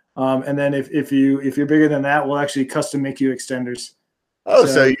 and then if you're bigger than that, we'll actually custom make you extenders. Oh,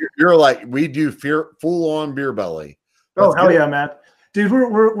 so you're like we do full on beer belly. Oh hell yeah, man, dude,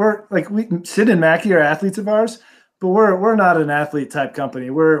 we're like Sid and Mackie are athletes of ours, but we're not an athlete type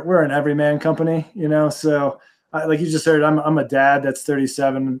company. We're an everyman company, you know. So like you just heard, I'm a dad that's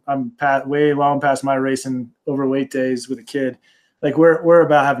 37. I'm way long past my racing overweight days with a kid. Like we're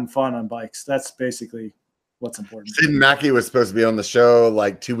about having fun on bikes. That's basically what's important. Sid Mackey was supposed to be on the show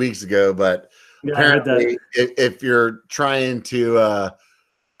like 2 weeks ago, but Yeah, I heard that. apparently if you're trying to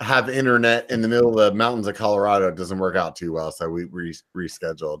have internet in the middle of the mountains of Colorado, it doesn't work out too well. So we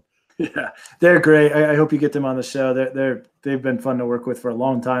rescheduled. Yeah, they're great. I hope you get them on the show. They've been fun to work with for a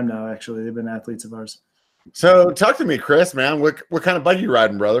long time now. Actually, they've been athletes of ours. So talk to me, Chris, man. What kind of bike you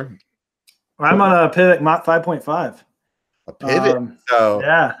riding, brother? I'm on a Pivot Mach 5.5. A Pivot. So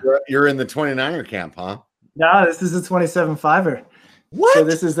yeah, you're in the 29er camp, huh? No, this is a 27.5er. What? So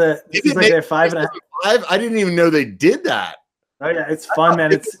this is like their 5.5. I didn't even know they did that. Oh yeah, it's fun,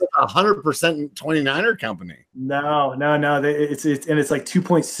 man. It's 100% 29er company. No. It's like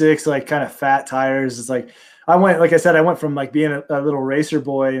 2.6, like kind of fat tires. It's like I went from like being a little racer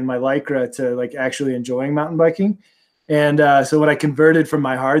boy in my Lycra to like actually enjoying mountain biking. And so when I converted from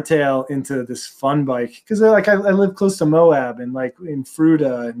my hardtail into this fun bike, because like I live close to Moab and like in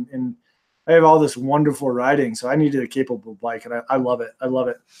Fruta and I have all this wonderful riding, so I needed a capable bike, and I love it. I love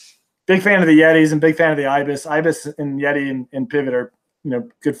it. Big fan of the Yetis and big fan of the Ibis. Ibis and Yeti and Pivot are,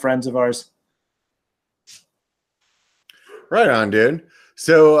 good friends of ours. Right on, dude.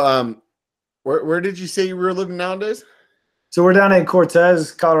 So, where did you say you were living nowadays? So we're down in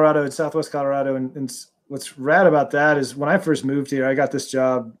Cortez, Colorado, in Southwest Colorado, and what's rad about that is when I first moved here, I got this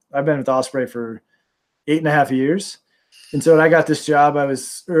job. I've been with Osprey for 8.5 years. And so when I got this job, I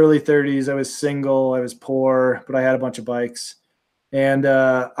was early 30s. I was single. I was poor, but I had a bunch of bikes. And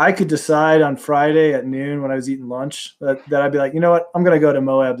I could decide on Friday at noon when I was eating lunch that I'd be like, you know what? I'm going to go to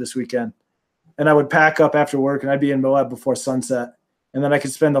Moab this weekend. And I would pack up after work, and I'd be in Moab before sunset. And then I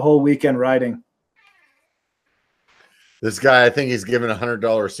could spend the whole weekend riding. This guy, I think he's giving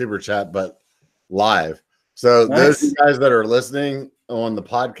 $100 super chat, but live. So Nice. those guys that are listening on the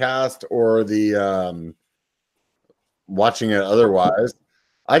podcast or the watching it otherwise,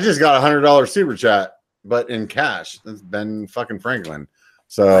 I just got $100 super chat, but in cash. That's Ben fucking Franklin.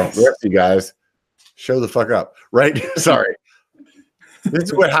 So Nice. the rest of you guys, show the fuck up, right? Sorry. This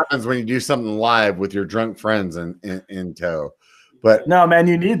is what happens when you do something live with your drunk friends in tow. But no, man,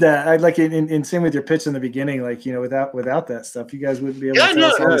 you need that. I'd like in same with your pitch in the beginning, like, without that stuff, you guys wouldn't be able to tell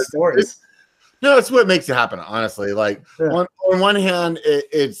us all the stories. No, it's what makes it happen, honestly. Like on one hand,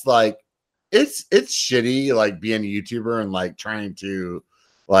 it's like it's shitty, like being a YouTuber and like trying to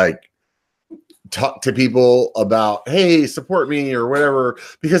like talk to people about, hey, support me or whatever,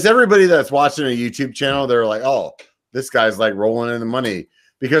 because everybody that's watching a YouTube channel, they're like, oh, this guy's like rolling in the money.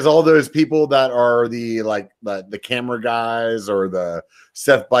 Because all those people that are the camera guys or the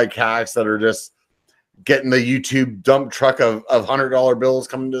Seth Bike Hacks that are just getting the YouTube dump truck of $100 bills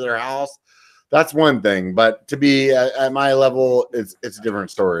coming to their house, that's one thing. But to be at my level, it's a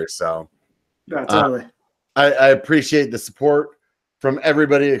different story. So Yeah, totally. I appreciate the support from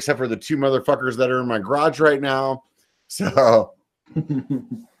everybody except for the two motherfuckers that are in my garage right now. So,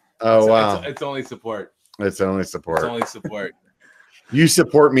 wow. It's only support. It's only support. It's only support. You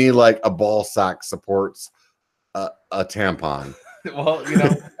support me like a ball sack supports a tampon. Well,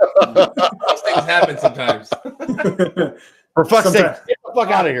 those things happen sometimes. For fuck's sake, get the fuck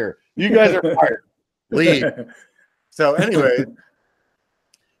out of here. You guys are fired. Leave. So anyway,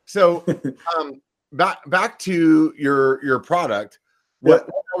 back to your product. What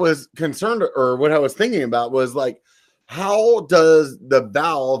I was concerned or what I was thinking about was like, how does the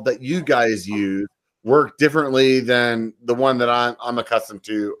valve that you guys use work differently than the one that I'm accustomed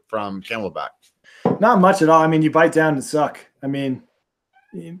to from Camelback? Not much at all. I mean, you bite down and suck. I mean,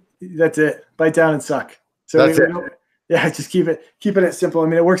 that's it. Bite down and suck. So just keep it simple. I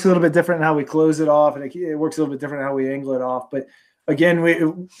mean, it works a little bit different in how we close it off, and it works a little bit different in how we angle it off. But again,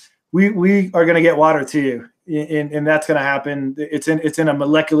 we are going to get water to you, and that's going to happen. It's in a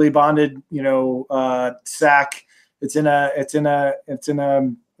molecularly bonded, sack. It's in a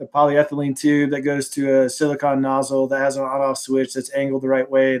polyethylene tube that goes to a silicone nozzle that has an on-off switch that's angled the right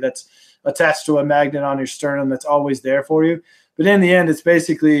way, that's attached to a magnet on your sternum that's always there for you. But in the end, it's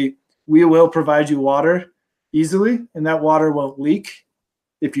basically, we will provide you water easily, and that water won't leak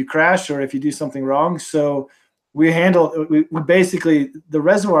if you crash or if you do something wrong. So we basically, the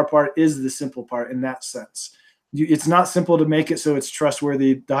reservoir part is the simple part in that sense. It's not simple to make it so it's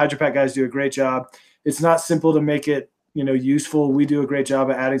trustworthy. The HydroPack guys do a great job. It's not simple to make it useful. We do a great job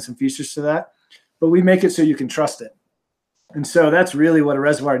at adding some features to that, but we make it so you can trust it. And so that's really what a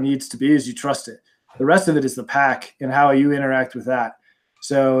reservoir needs to be, is you trust it. The rest of it is the pack and how you interact with that.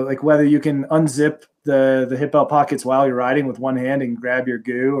 So like whether you can unzip the hip belt pockets while you're riding with one hand and grab your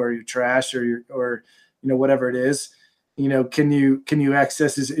goo or your trash or whatever it is, can you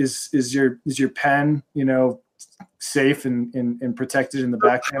access, is your pen, safe and protected in the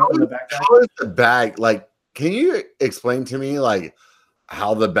back panel, in the backpack? How is the bag like? Can you explain to me like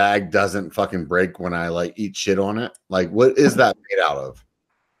how the bag doesn't fucking break when I like eat shit on it? Like, what is that made out of?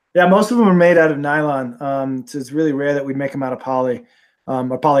 Yeah, most of them are made out of nylon. So it's really rare that we make them out of poly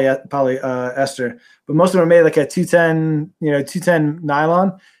or polyester. But most of them are made like a 210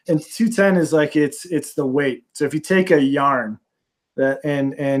 nylon. And 210 is like it's the weight. So if you take a yarn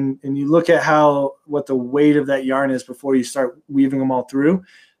And you look at what the weight of that yarn is before you start weaving them all through.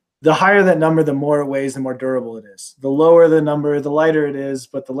 The higher that number, the more it weighs, the more durable it is. The lower the number, the lighter it is,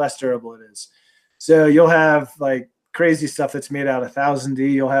 but the less durable it is. So you'll have like crazy stuff that's made out of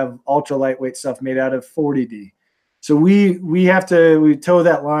 1000D. You'll have ultra lightweight stuff made out of 40D. So we toe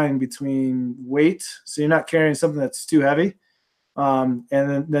that line between weight, so you're not carrying something that's too heavy, and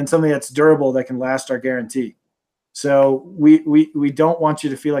then something that's durable that can last our guarantee. So we don't want you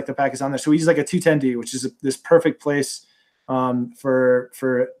to feel like the pack is on there. So we use like a 210D, which is this perfect place for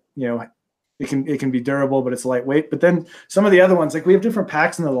it can be durable, but it's lightweight. But then some of the other ones, like we have different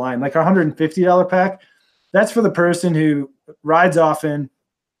packs in the line, like our $150 pack. That's for the person who rides often,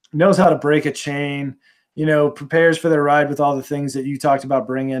 knows how to break a chain, prepares for their ride with all the things that you talked about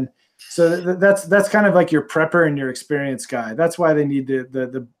bringing. So that's kind of like your prepper and your experienced guy. That's why they need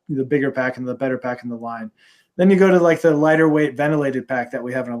the bigger pack and the better pack in the line. Then you go to like the lighter weight ventilated pack that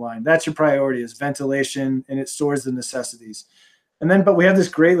we have in our line. That's your priority, is ventilation, and it stores the necessities. But we have this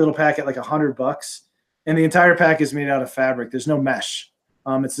great little pack at like $100, and the entire pack is made out of fabric. There's no mesh.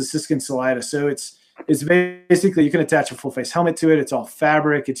 It's the Siskin Salida. So it's basically, you can attach a full face helmet to it. It's all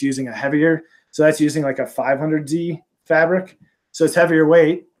fabric. It's using a heavier. So that's using like a 500D fabric. So it's heavier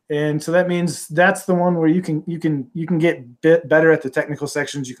weight. And so that means that's the one where you can get better at the technical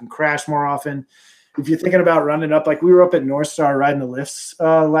sections. You can crash more often. If you're thinking about running up, like we were up at North Star riding the lifts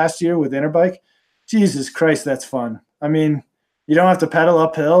last year with Interbike. Jesus Christ, that's fun. I mean, you don't have to pedal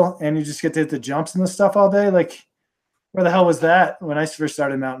uphill, and you just get to hit the jumps and the stuff all day. Like, where the hell was that when I first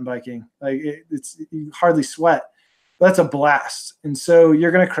started mountain biking? Like, you hardly sweat. That's a blast. And so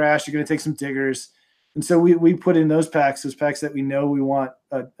you're going to crash. You're going to take some diggers. And so we put in those packs that we know we want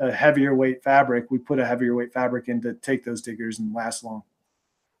a heavier weight fabric. We put a heavier weight fabric in to take those diggers and last long.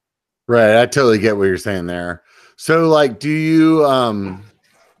 Right. I totally get what you're saying there. So like, do you, I'm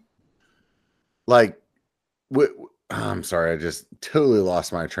sorry, I just totally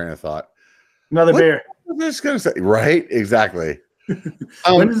lost my train of thought. Another beer. I was just going to say, right? Exactly.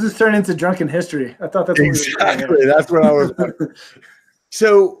 When does this turn into drunken history? I thought that's what exactly. That's what I was.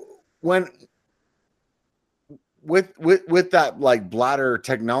 So when with that like bladder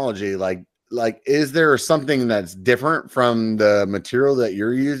technology, like is there something that's different from the material that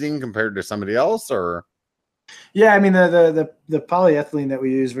you're using compared to somebody else, or? Yeah, I mean the polyethylene that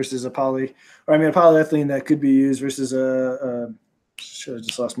we use versus a polyethylene that could be used versus I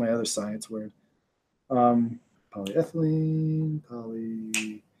just lost my other science word. Polyethylene,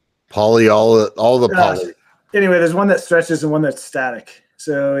 poly, all the poly. Anyway, there's one that stretches and one that's static.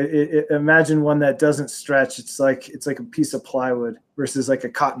 So imagine one that doesn't stretch. It's like a piece of plywood versus like a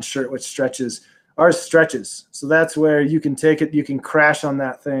cotton shirt, which stretches. Ours stretches. So that's where you can take it, you can crash on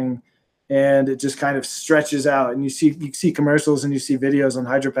that thing, and it just kind of stretches out. And you see commercials and you see videos on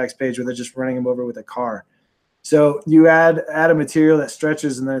Hydropac's page where they're just running them over with a car. So you add a material that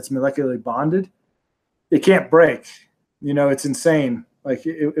stretches and then it's molecularly bonded. It can't break. It's insane. Like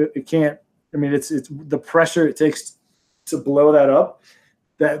it can't. I mean, it's the pressure it takes to blow that up.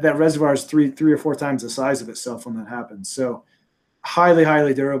 That reservoir is three or four times the size of itself when that happens. So highly,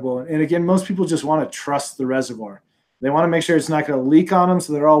 highly durable. And again, most people just want to trust the reservoir. They want to make sure it's not going to leak on them,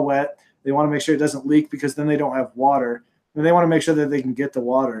 so they're all wet. They want to make sure it doesn't leak because then they don't have water. And they want to make sure that they can get the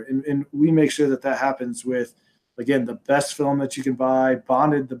water. And we make sure that happens with, again, the best film that you can buy,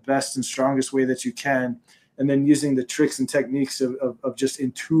 bonded the best and strongest way that you can, and then using the tricks and techniques of just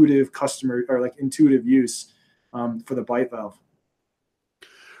intuitive intuitive use for the bite valve.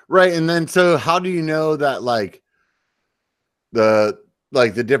 Right. And then, so how do you know that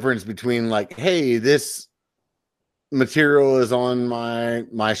the difference between like, hey, this material is on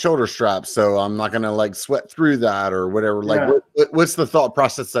my shoulder strap, so I'm not going to like sweat through that or whatever. Like, what's the thought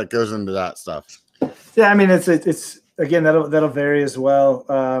process that goes into that stuff? Yeah. I mean, it's again, that'll vary as well.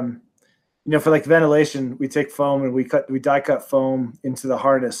 For like ventilation, we take foam and we die cut foam into the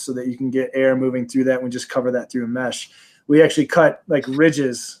harness so that you can get air moving through that. And we just cover that through a mesh. We actually cut like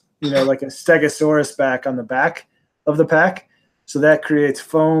ridges, like a stegosaurus back on the back of the pack. So that creates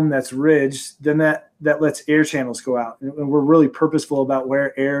foam that's ridged. Then that lets air channels go out. And we're really purposeful about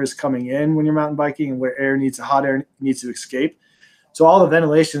where air is coming in when you're mountain biking and where hot air needs to escape. So all the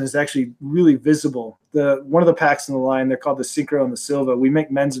ventilation is actually really visible. One of the packs in the line, they're called the Synchro and the Silva. We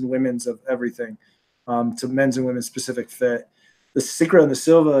make men's and women's of everything to men's and women's specific fit. The Synchro and the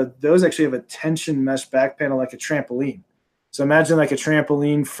Silva, those actually have a tension mesh back panel like a trampoline. So imagine like a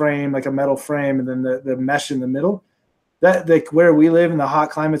trampoline frame, like a metal frame, and then the mesh in the middle. That like where we live in the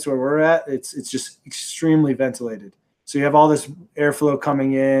hot climates where we're at, it's just extremely ventilated. So you have all this airflow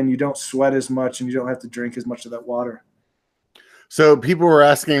coming in. You don't sweat as much, and you don't have to drink as much of that water. So people were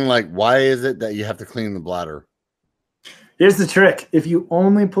asking, like, why is it that you have to clean the bladder? Here's the trick. If you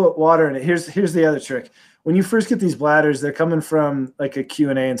only put water in it, here's the other trick. When you first get these bladders, they're coming from like a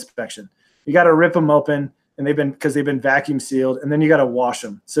Q&A inspection. You got to rip them open, and they've been vacuum sealed, and then you got to wash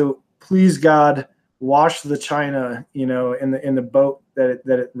them. So please God, wash the china, in the boat that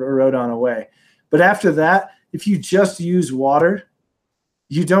it rode on away. But after that, if you just use water,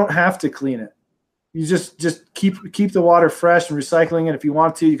 you don't have to clean it. You just keep the water fresh and recycling it. If you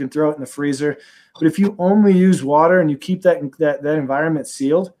want to, you can throw it in the freezer. But if you only use water and you keep that environment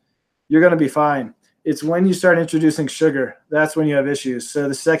sealed, you're going to be fine. It's when you start introducing sugar, that's when you have issues. So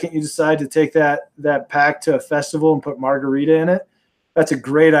the second you decide to take that pack to a festival and put margarita in it, that's a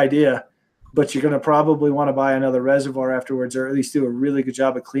great idea. But you're going to probably want to buy another reservoir afterwards, or at least do a really good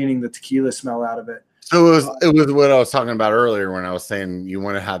job of cleaning the tequila smell out of it. So it was what I was talking about earlier when I was saying you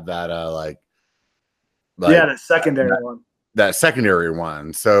want to have that the secondary one. That secondary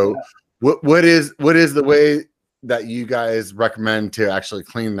one. So what is the way that you guys recommend to actually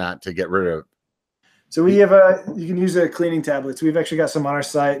clean that to get rid of? So we have you can use cleaning tablets. We've actually got some on our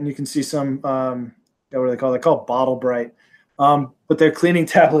site, and you can see some what are they called? They're called Bottle Bright. But they're cleaning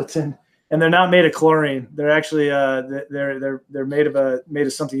tablets, and they're not made of chlorine. They're actually they're made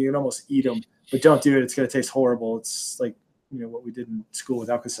of something you can almost eat them. But don't do it. It's going to taste horrible. It's like, what we did in school with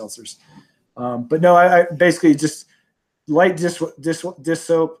Alka-Seltzers. But no, I basically just light dish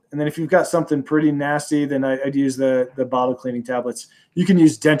soap. And then if you've got something pretty nasty, then I'd use the bottle cleaning tablets. You can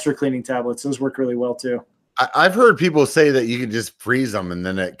use Denture cleaning tablets. Those work really well too. I've heard people say that you can just freeze them and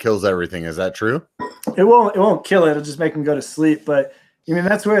then it kills everything. Is that true? It won't kill it. It'll just make them go to sleep. But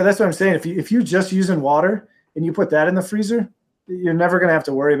that's what I'm saying. If you're just using water and you put that in the freezer, you're never going to have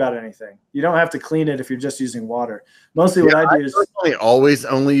to worry about anything. You don't have to clean it if you're just using water. Mostly what I do is always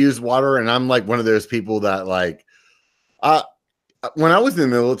only use water. And I'm like one of those people that when I was in the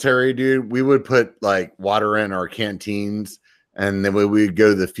military, dude, we would put like water in our canteens, and then we'd go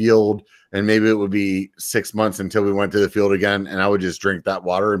to the field, and maybe it would be 6 months until we went to the field again. And I would just drink that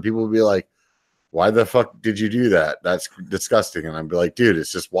water, and people would be like, why the fuck did you do that? That's disgusting. And I'd be like, dude,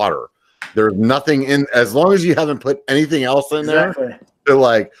 it's just water. There's nothing in, as long as you haven't put anything else in there to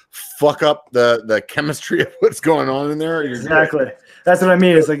like fuck up the chemistry of what's going on in there. Exactly. That's what I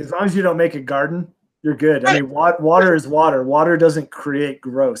mean. It's like, as long as you don't make a garden, you're good. I mean, water is water. Water doesn't create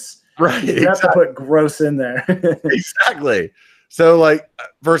gross. Right. You have to put gross in there. Exactly. So like,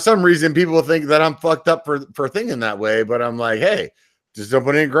 for some reason, people think that I'm fucked up for thinking that way, but I'm like, hey, just don't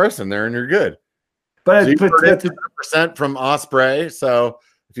put any gross in there and you're good. But so you put 100% from Osprey. So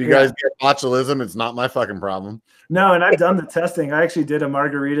if you guys get botulism, it's not my fucking problem. No, and I've done the testing. I actually did a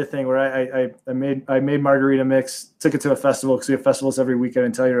margarita thing where I made margarita mix, took it to a festival because we have festivals every weekend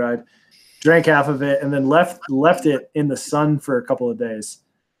in Telluride, drank half of it, and then left it in the sun for a couple of days,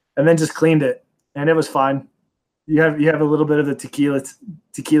 and then just cleaned it, and it was fine. You have a little bit of the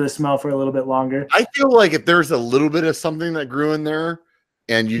tequila smell for a little bit longer. I feel like if there's a little bit of something that grew in there,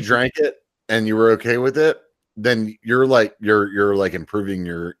 and you drank it and you were okay with it, then you're like improving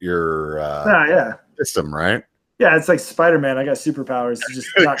your system, right? Yeah, it's like Spider-Man. I got superpowers, just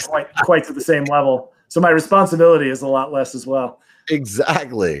not quite to the same level. So my responsibility is a lot less as well.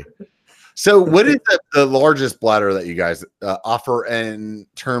 Exactly. So what is the largest bladder that you guys offer in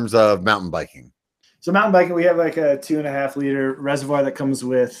terms of mountain biking? So mountain biking, we have like a 2.5 liter reservoir that comes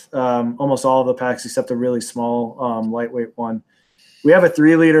with almost all of the packs except a really small lightweight one. We have a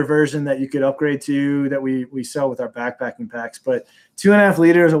 3 liter version that you could upgrade to that we sell with our backpacking packs, but 2.5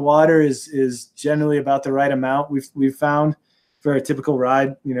 liters of water is generally about the right amount. We've found for a typical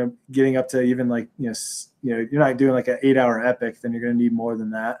ride, getting up to even like, you're not doing like an 8-hour epic, then you're going to need more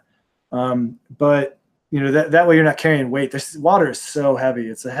than that. But that way you're not carrying weight. This water is so heavy.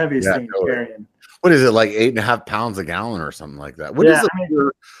 It's the heaviest thing you're carrying. What is it, like 8.5 pounds a gallon or something like that? What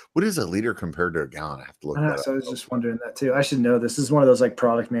is a liter compared to a gallon? I have to look that up. So I was just wondering that too. I should know this. This is one of those like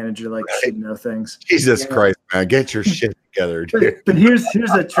product manager should know things. Jesus Christ, man, get your shit together, dude. But here's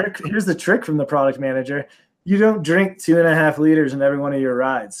the trick. Here's the trick from the product manager. You don't drink 2.5 liters in every one of your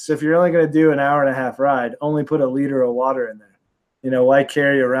rides. So if you're only going to do an 1.5-hour ride, only put 1 liter of water in there. Why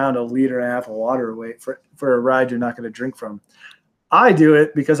carry around 1.5 liters of water weight for a ride you're not going to drink from? I do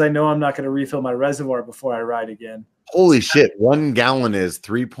it because I know I'm not going to refill my reservoir before I ride again. Holy shit. 1 gallon is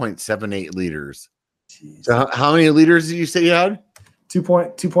 3.78 liters. Jeez. So how many liters did you say you had?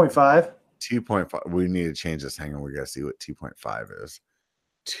 2.5. 2.5. We need to change this. Hang on. We got to see what 2.5 is.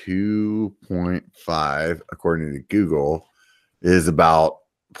 2.5, according to Google, is about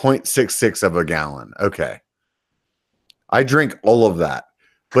 0.66 of a gallon. Okay. I drink all of that.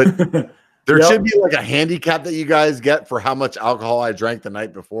 But There Yep. should be like a handicap that you guys get for how much alcohol I drank the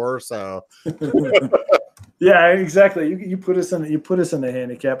night before. So Yeah, exactly. You put us in the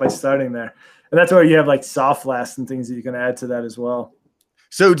handicap by starting there, and that's where you have like soft flasks and things that you can add to that as well.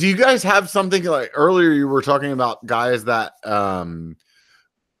 So do you guys have something like earlier you were talking about guys that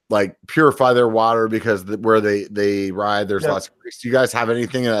like purify their water because where they ride there's lots of grease. Do you guys have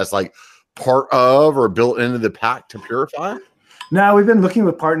anything that's like part of or built into the pack to purify? No, we've been looking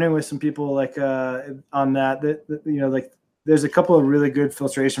with partnering with some people like on that you know, like there's a couple of really good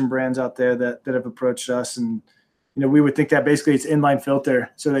filtration brands out there that have approached us, and you know, we would think that basically it's inline filter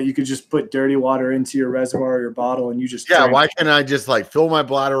so that you could just put dirty water into your reservoir or your bottle and you just drink. Why can't I just like fill my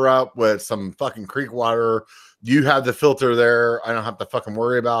bladder up with some fucking creek water? You have the filter there. I don't have to fucking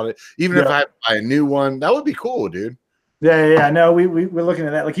worry about it. Even if I have to buy a new one, that would be cool, dude. Yeah. No, we're looking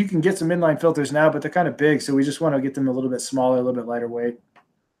at that. Like you can get some inline filters now, but they're kind of big, so we just want to get them a little bit smaller, a little bit lighter weight.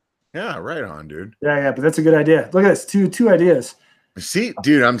 Yeah, right on, dude. Yeah, but that's a good idea. Look at this, two ideas. See,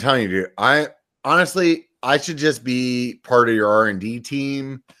 dude, I'm telling you, dude. I honestly, I should just be part of your R&D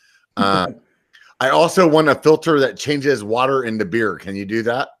team. I also want a filter that changes water into beer. Can you do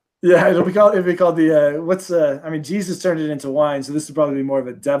that? Yeah, it'll be called the I mean, Jesus turned it into wine, so this would probably be more of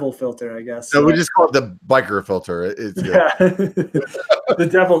a devil filter, I guess. No, we just call it the biker filter. It's good. Yeah.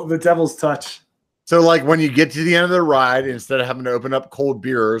 the devil's touch. So like when you get to the end of the ride, instead of having to open up cold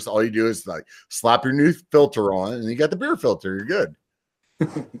beers, all you do is like slap your new filter on and you got the beer filter. You're good.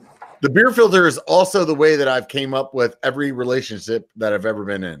 The beer filter is also the way that I've came up with every relationship that I've ever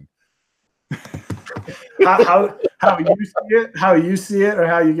been in. how you see it, or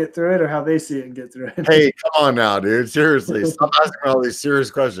how you get through it, or how they see it and get through it. Hey, come on now, dude. Seriously, stop asking all these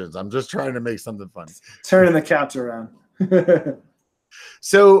serious questions. I'm just trying to make something funny. Turning the couch around.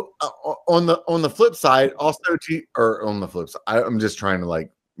 So on the flip side, also I'm just trying to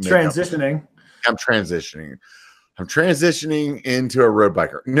like transitioning. I'm transitioning into a road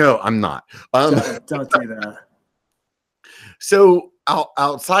biker. No, I'm not. Don't do that. So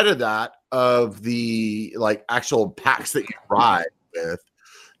outside of that, of the like actual packs that you ride with,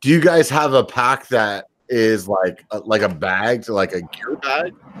 do you guys have a pack that is like a bag, to like a gear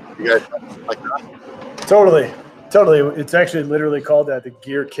bag? You guys have something like that? Totally. It's actually literally called that, the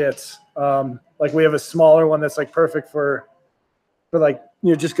gear kits. Like we have a smaller one that's like perfect for like,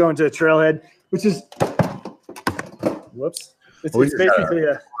 you know, just going to a trailhead, which is whoops. It's basically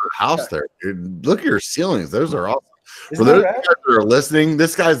a house there, dude. Look at your ceilings; those are awesome. Isn't For those that guys that are listening,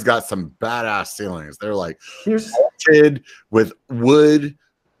 this guy's got some badass ceilings. They're like here's vaulted with wood,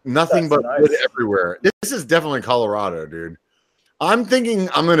 nothing but nice. wood everywhere. This is definitely Colorado, dude. I'm thinking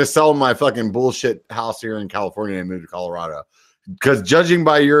I'm going to sell my fucking bullshit house here in California and move to Colorado, because judging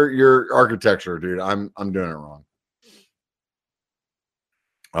by your architecture, dude, I'm doing it wrong.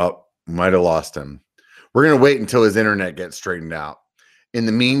 Oh, might have lost him. We're going to wait until his internet gets straightened out. In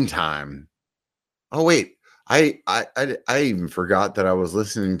the meantime, oh wait, I even forgot that I was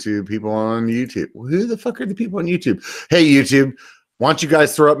listening to people on YouTube. Who the fuck are the people on YouTube? Hey YouTube, why don't you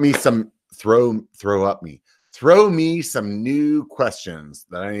guys throw me some new questions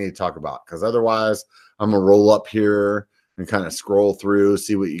that I need to talk about, because otherwise I'm gonna roll up here and kind of scroll through,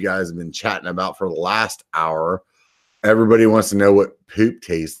 see what you guys have been chatting about for the last hour. Everybody wants to know what poop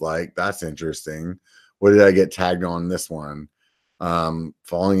tastes like. That's interesting. What did I get tagged on this one?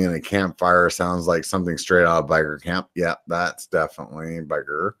 Falling in a campfire sounds like something straight out of biker camp. Yeah, that's definitely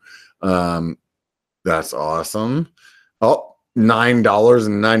biker. That's awesome. Oh,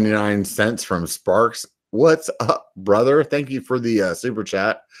 $9.99 from Sparks. What's up, brother? Thank you for the super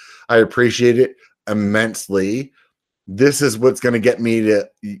chat. I appreciate it immensely. This is what's going to get me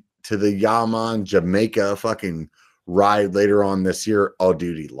to the Yaman Jamaica fucking ride later on this year. Oh,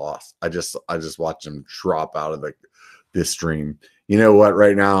 dude, he lost. I just watched him drop out of this stream. You know what?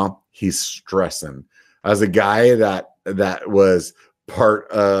 Right now he's stressing. As a guy that was part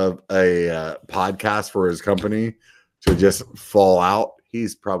of a podcast for his company to just fall out,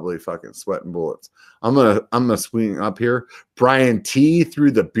 he's probably fucking sweating bullets. I'm gonna swing up here. Brian T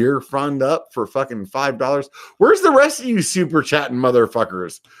threw the beer fund up for fucking $5. Where's the rest of you super chatting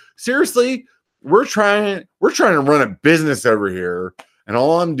motherfuckers? Seriously, we're trying to run a business over here, and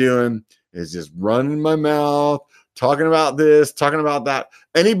all I'm doing is just running my mouth, talking about this, talking about that.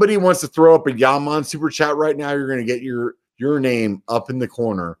 Anybody wants to throw up a Yaman super chat right now, you're gonna get your name up in the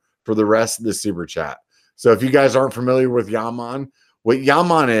corner for the rest of the super chat. So if you guys aren't familiar with Yaman, what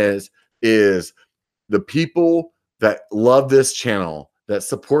Yaman is the people that love this channel, that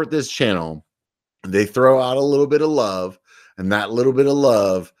support this channel. They throw out a little bit of love, and that little bit of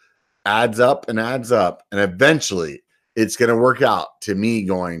love adds up, and eventually it's going to work out to me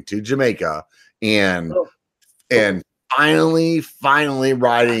going to Jamaica and finally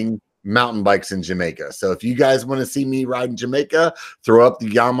riding mountain bikes in Jamaica. So if you guys want to see me ride in Jamaica, throw up the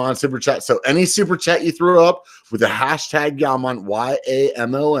Yamon super chat. So any super chat you throw up with the hashtag Yamon,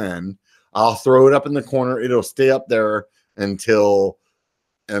 YAMON, I'll throw it up in the corner. It'll stay up there until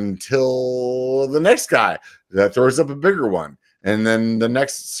the next guy that throws up a bigger one. And then the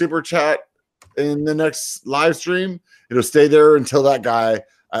next super chat in the next live stream, it'll stay there until that guy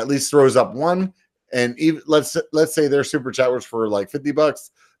at least throws up one. And even let's say their super chat was for like $50,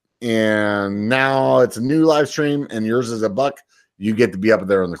 and now it's a new live stream and yours is $1. You get to be up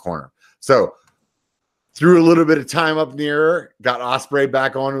there in the corner. So threw a little bit of time up near, got Osprey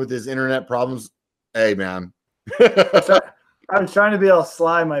back on with his internet problems. Hey man. I was trying to be all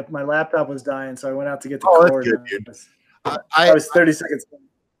sly. My laptop was dying, so I went out to get the cord. That's good, dude. I was 30 seconds.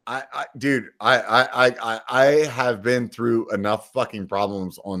 Dude, I have been through enough fucking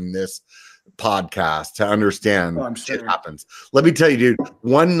problems on this podcast to understand shit happens. Let me tell you, dude.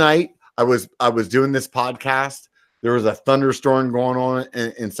 One night I was doing this podcast. There was a thunderstorm going on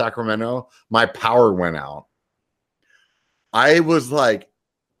in Sacramento. My power went out. I was like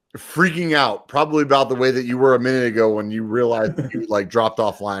freaking out, probably about the way that you were a minute ago when you realized that you like dropped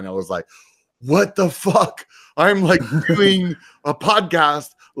offline. I was like, what the fuck? I'm like doing a podcast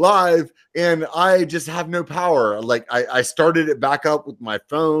live and I just have no power. Like I started it back up with my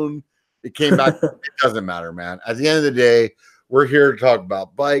phone. It came back. It doesn't matter, man. At the end of the day, we're here to talk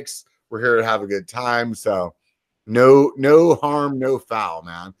about bikes. We're here to have a good time. So no harm, no foul,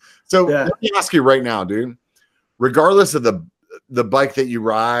 man. So let me ask you right now, dude, regardless of the bike that you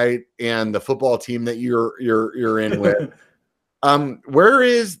ride and the football team that you're in with, where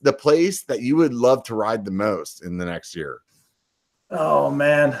is the place that you would love to ride the most in the next year? Oh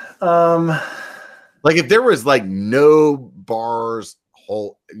man. Like if there was like no bars,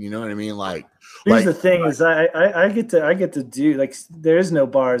 whole, you know what I mean? Here's the thing is I get to do, like, there is no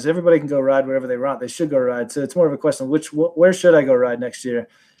bars. Everybody can go ride wherever they want. They should go ride. So it's more of a question of where should I go ride next year?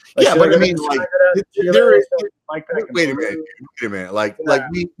 Like, yeah, but I mean, like, there is. Wait a minute. Like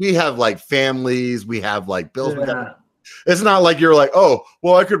we have like families. We have like bills. Yeah. It's not like you're like, oh,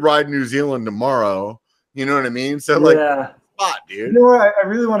 well, I could ride New Zealand tomorrow. You know what I mean? So like, spot, dude. You know what? I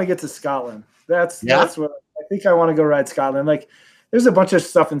really want to get to Scotland. That's what I think. I want to go ride Scotland. Like, there's a bunch of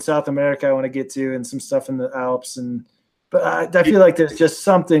stuff in South America I want to get to, and some stuff in the Alps, but I feel like there's just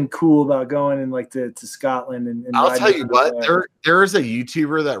something cool about going and like to Scotland and I'll tell you what, there is a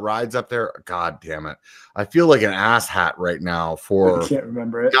YouTuber that rides up there. God damn it. I feel like an asshat right now for I can't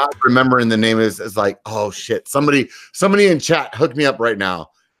remember it. Not remembering the name is like, oh shit. Somebody in chat hook me up right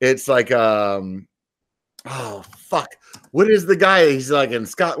now. It's like oh fuck. What is the guy? He's like in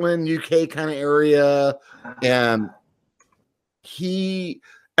Scotland, UK kind of area, and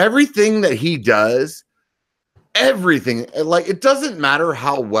everything that he does, everything, like, it doesn't matter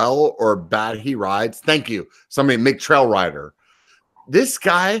how well or bad he rides. Thank you. Somebody make trail rider. This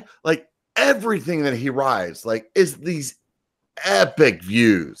guy, like, everything that he rides, like, is these epic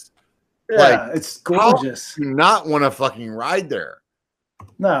views. Yeah, like, it's gorgeous. How do you not want to fucking ride there?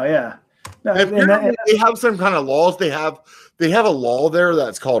 No, yeah. No, they have some kind of laws. They have a law there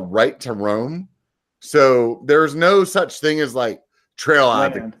that's called right to roam. So there's no such thing as like trail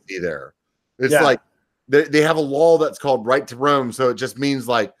advocacy there. It's like they have a law that's called right to roam. So it just means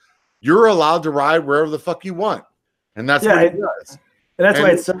like you're allowed to ride wherever the fuck you want, and that's what it does. And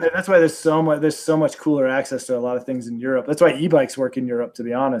that's why there's so much cooler access to a lot of things in Europe. That's why e-bikes work in Europe, to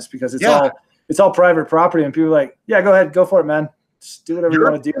be honest, because it's all private property, and people are like, yeah, go ahead, go for it, man. Just do whatever you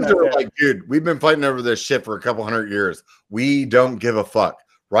want to do. Like, dude, we've been fighting over this shit for a couple hundred years. We don't give a fuck.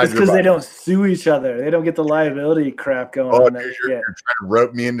 Right? It's because they don't sue each other. They don't get the liability crap going on. Dude, you're trying to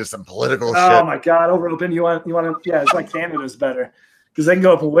rope me into some political shit. Oh my god, overopen. You want to? Yeah, it's like Canada's better because they can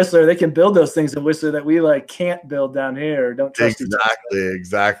go up in Whistler. They can build those things in Whistler that we like can't build down here. Or don't trust each other.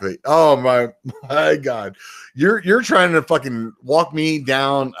 Exactly. Oh my god, you're trying to fucking walk me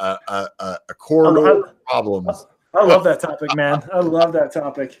down a corridor of problems. I love that topic, man. I love that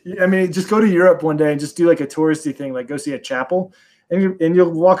topic. I mean, just go to Europe one day and just do like a touristy thing, like go see a chapel, and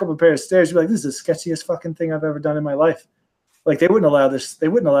you'll walk up a pair of stairs. You'll be like, this is the sketchiest fucking thing I've ever done in my life. Like, they wouldn't allow this. They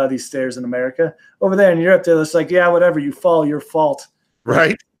wouldn't allow these stairs in America. Over there in Europe, they're just like, yeah, whatever, you fall, your fault.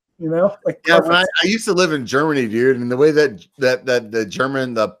 Right. You know? Like, yeah, I used to live in Germany, dude, and the way that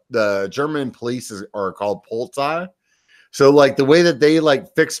the German police are called Polizei. So like the way that they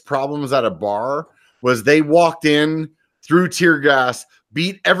like fixed problems at a bar was they walked in, threw tear gas,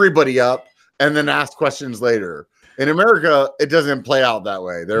 beat everybody up, and then asked questions later. In America, it doesn't play out that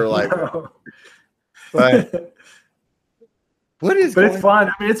way. They're like, no. but What is? But it's fun.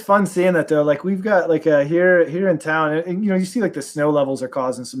 I mean, it's fun seeing that though. Like we've got like here in town, and you see like the snow levels are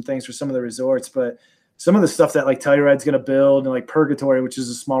causing some things for some of the resorts, but some of the stuff that like Telluride's going to build, and like Purgatory, which is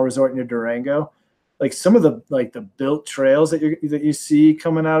a small resort near Durango, like some of the like the built trails that you see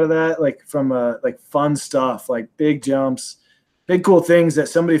coming out of that, like from like fun stuff, like big jumps, big cool things that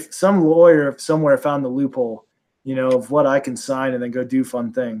some lawyer somewhere found the loophole, of what I can sign and then go do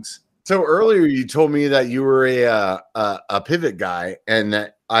fun things. So earlier you told me that you were a pivot guy, and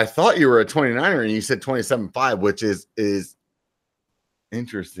that I thought you were a 29er, and you said 27.5, which is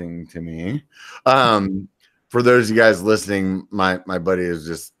interesting to me. For those of you guys listening, my buddy is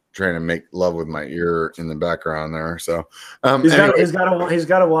just trying to make love with my ear in the background there. So he's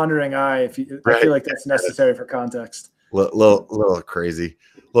got a wandering eye. I feel like that's necessary for context. Little crazy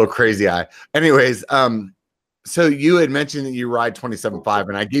eye. Anyways, so you had mentioned that you ride 27.5,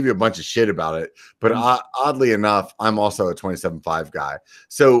 and I gave you a bunch of shit about it, but oddly enough, I'm also a 27.5 guy.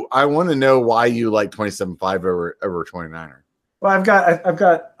 So I want to know why you like 27.5 over 29er. Well, I've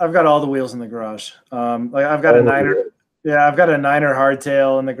got all the wheels in the garage. Like I've got a niner. Yeah, I've got a niner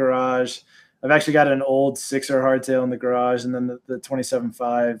hardtail in the garage. I've actually got an old 6er hardtail in the garage, and then the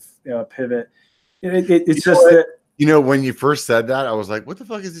 27.5 pivot. It's just that. When you first said that, I was like, what the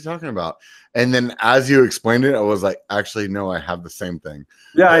fuck is he talking about? And then as you explained it, I was like, actually, no, I have the same thing.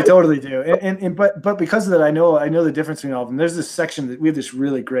 Yeah, I totally do. But because of that, I know the difference between all of them. There's this section that we have this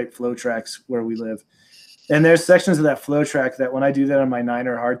really great flow tracks where we live. And there's sections of that flow track that when I do that on my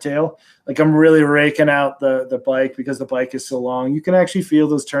niner hardtail, like I'm really raking out the bike because the bike is so long. You can actually feel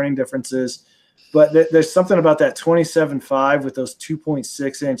those turning differences. But there's something about that 27.5 with those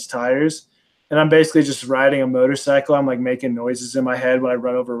 2.6-inch tires. And I'm basically just riding a motorcycle. I'm like making noises in my head when I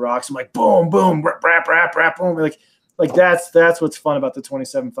run over rocks. I'm like, boom, boom, rap, rap, rap, rap, boom. Like that's what's fun about the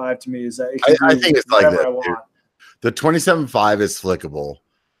 27.5 to me is that it can I think it's like that. I want. The 27.5 is flickable.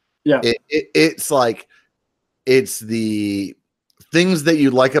 Yeah. It's like, it's the things that you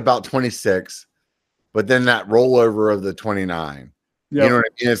like about 26, but then that rollover of the 29. Yep. You know what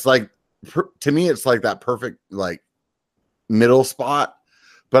I mean? It's like, to me, it's like that perfect like middle spot.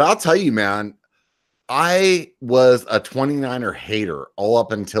 But I'll tell you, man, I was a 29er hater all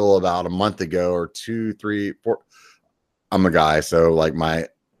up until about a month ago or 2, 3, 4. I'm a guy, so like my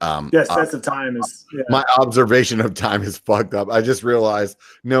sense of time is my observation of time is fucked up. I just realized,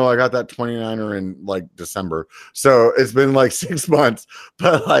 no, I got that 29er in like December, so it's been like 6 months.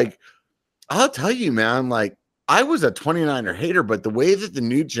 But like, I'll tell you, man, like I was a 29er hater, but the way that the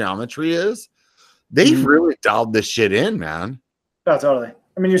new geometry is, they've really dialed this shit in, man. Oh, totally.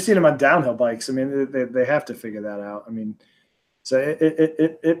 I mean, you're seeing them on downhill bikes. I mean, they have to figure that out. I mean, so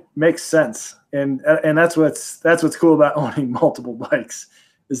it makes sense, and that's what's cool about owning multiple bikes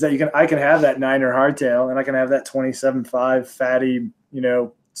is that I can have that niner hardtail and I can have that 27.5 fatty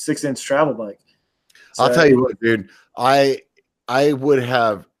 6-inch travel bike. So, I'll tell you what, dude, I would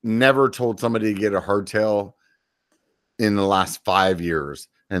have never told somebody to get a hardtail in the last 5 years,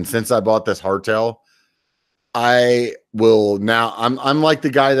 and since I bought this hardtail, I will now. I'm like the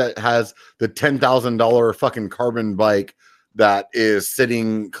guy that has the $10,000 fucking carbon bike that is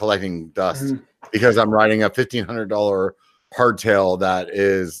sitting collecting dust because I'm riding a $1,500 hardtail that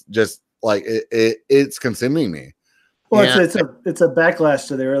is just like it's consuming me. Well, it's a backlash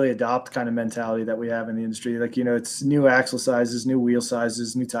to the early adopt kind of mentality that we have in the industry. Like, it's new axle sizes, new wheel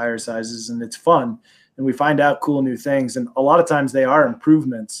sizes, new tire sizes, and it's fun. And we find out cool new things. And a lot of times they are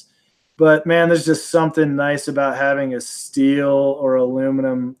improvements. But, man, there's just something nice about having a steel or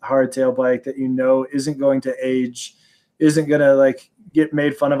aluminum hardtail bike that isn't going to age, isn't going to, like, get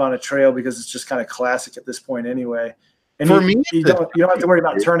made fun of on a trail because it's just kind of classic at this point anyway. And for me, you don't have to worry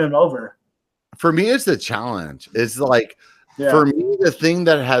about turning them over. For me, it's the challenge. It's like, for me, the thing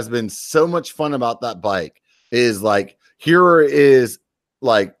that has been so much fun about that bike is like, here is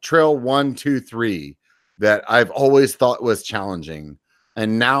like trail 1, 2, 3 that I've always thought was challenging.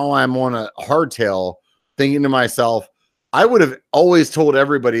 And now I'm on a hardtail thinking to myself, I would have always told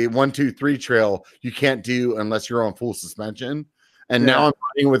everybody 1, 2, 3 trail you can't do unless you're on full suspension. And now I'm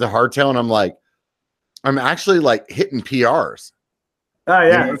riding with a hardtail and I'm like, I'm actually like hitting PRs. Oh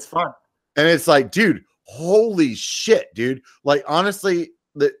yeah, it's fun. And it's like, dude, holy shit, dude. Like, honestly,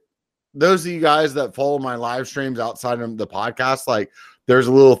 those of you guys that follow my live streams outside of the podcast, like, there's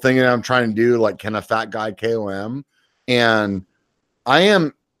a little thing that I'm trying to do, like, can a fat guy KOM? And I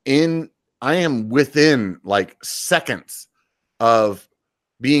am within like seconds of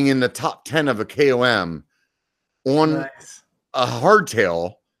being in the top 10 of a KOM on a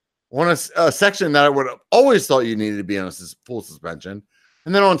hardtail on a section that I would have always thought you needed to be on a full suspension.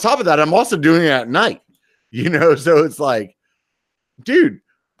 And then on top of that, I'm also doing it at night, so it's like, dude,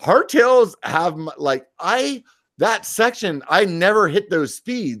 hardtails have like that section. I never hit those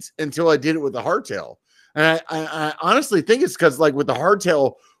speeds until I did it with the hardtail, and I honestly think it's because like with the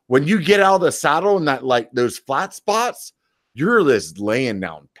hardtail, when you get out of the saddle and that like those flat spots, you're just laying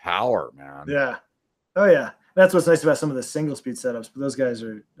down power, man. Yeah. Oh yeah. That's what's nice about some of the single speed setups, but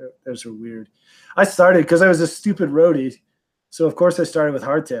those are weird. I started because I was a stupid roadie, so of course I started with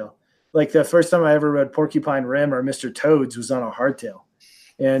hardtail. Like the first time I ever rode Porcupine Rim or Mr. Toads was on a hardtail,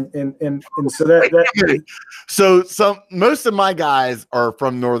 and so that so most of my guys are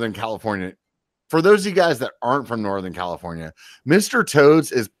from Northern California. For those of you guys that aren't from Northern California, Mr.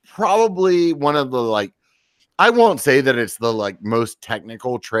 Toads is probably one of the like. I won't say that it's the like most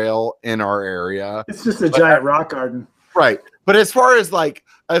technical trail in our area. It's just a giant rock garden. Right. But as far as like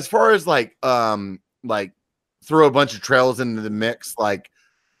throw a bunch of trails into the mix,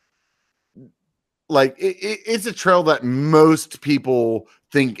 it's a trail that most people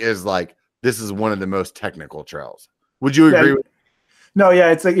think is like, this is one of the most technical trails. Would you agree with? No,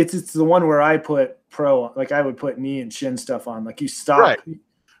 yeah. It's like, it's the one where I put pro, like I would put knee and shin stuff on. Like you stop, right.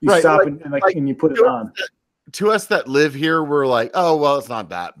 Stop and you put it on. To us that live here, we're like, oh, well, it's not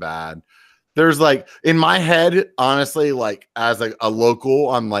that bad. There's like in my head, honestly, like as a local,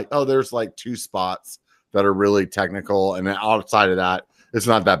 I'm like, oh, there's like 2 spots that are really technical. And then outside of that, it's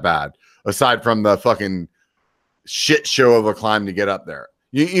not that bad. Aside from the fucking shit show of a climb to get up there.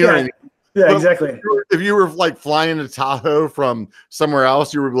 You know what I mean? Yeah, but exactly. If you were like flying to Tahoe from somewhere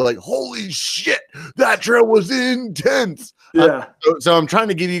else, you would be like, holy shit, that trail was intense. Yeah. So I'm trying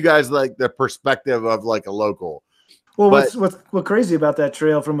to give you guys like the perspective of like a local. Well, what's crazy about that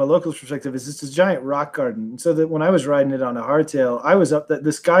trail from a local's perspective is it's a giant rock garden. So that when I was riding it on a hardtail, I was up that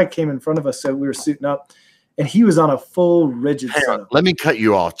this guy came in front of us, so we were suiting up, and he was on a full rigid setup. Let me cut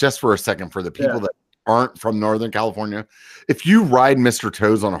you off just for a second for the people that aren't from Northern California. If you ride Mr.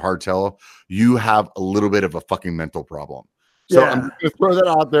 Toes on a hardtail, you have a little bit of a fucking mental problem. So I'm going to throw that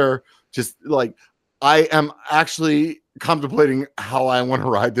out there. Just like I am actually contemplating how I want to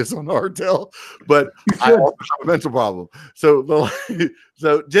ride this on hardtail, but I also have a mental problem. So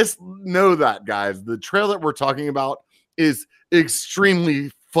just know that, guys, the trail that we're talking about is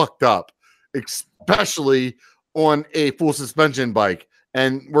extremely fucked up, especially on a full suspension bike.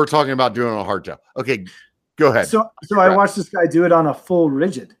 And we're talking about doing a hardtail. Okay, go ahead. So I watched this guy do it on a full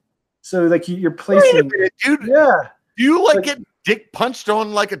rigid. So like you're placing, wait a minute, dude. Yeah. Do you like get dick punched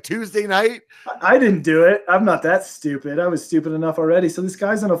on like a Tuesday night? I didn't do it. I'm not that stupid. I was stupid enough already. So this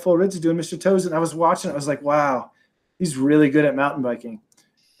guy's on a full rigid doing Mr. Toes, and I was watching it. I was like, wow, he's really good at mountain biking.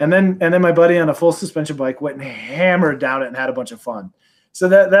 And then my buddy on a full suspension bike went and hammered down it and had a bunch of fun. So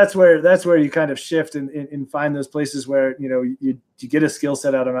that's where you kind of shift and find those places where you get a skill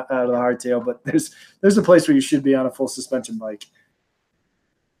set out of the hardtail, but there's a place where you should be on a full suspension bike,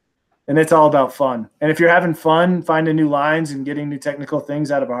 and it's all about fun. And if you're having fun finding new lines and getting new technical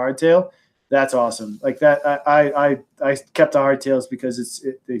things out of a hardtail, that's awesome. Like that, I kept the hardtails because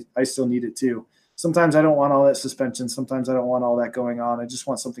I still need it too. Sometimes I don't want all that suspension. Sometimes I don't want all that going on. I just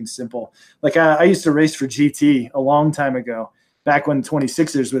want something simple. Like I used to race for GT a long time ago, back when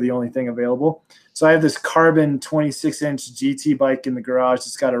 26ers were the only thing available. So I have this carbon 26-inch GT bike in the garage.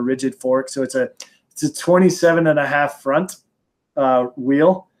 It's got a rigid fork. So it's a 27.5 front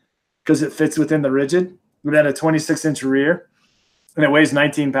wheel because it fits within the rigid, but then a 26-inch rear, and it weighs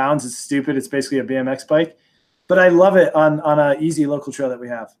 19 pounds. It's stupid. It's basically a BMX bike, but I love it on a easy local trail that we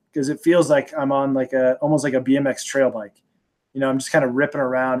have because it feels like I'm on almost like a BMX trail bike. I'm just kind of ripping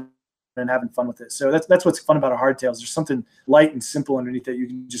around and having fun with it. So that's what's fun about a hardtail. There's something light and simple underneath that you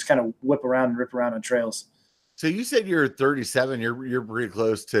can just kind of whip around and rip around on trails. So you said you're 37. You're pretty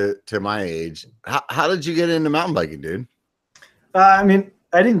close to my age. How did you get into mountain biking, dude? I mean,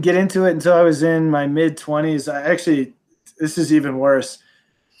 I didn't get into it until I was in my mid-20s. This is even worse.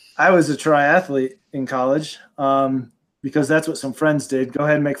 I was a triathlete in college because that's what some friends did. Go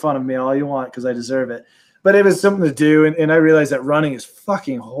ahead and make fun of me all you want because I deserve it. But it was something to do, and I realized that running is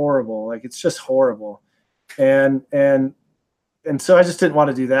fucking horrible. Like it's just horrible, and so I just didn't want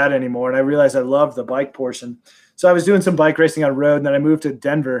to do that anymore. And I realized I loved the bike portion. So I was doing some bike racing on road, and then I moved to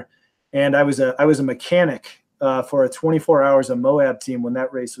Denver, and I was a mechanic for a 24 Hours of Moab team when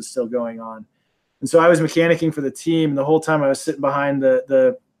that race was still going on. And so I was mechanicking for the team, and the whole time I was sitting behind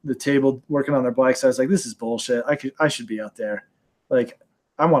the table working on their bikes. I was like, this is bullshit. I should be out there, like.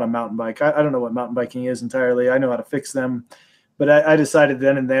 I want a mountain bike. I don't know what mountain biking is entirely. I know how to fix them, but I decided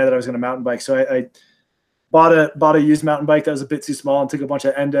then and there that I was going to mountain bike. So I bought a used mountain bike that was a bit too small and took a bunch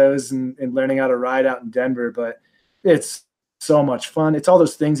of endos and learning how to ride out in Denver. But it's so much fun. It's all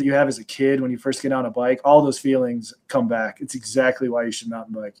those things that you have as a kid when you first get on a bike. All those feelings come back. It's exactly why you should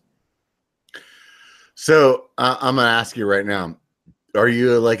mountain bike. So I'm gonna ask you right now: are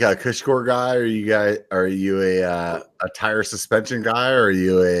you like a Cushcore guy? Are you a tire suspension guy? Or are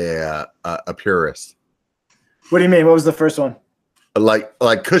you a purist? What do you mean? What was the first one? Like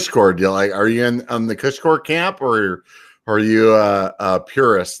Cushcore deal? Like, are you on the Cushcore camp, or are you a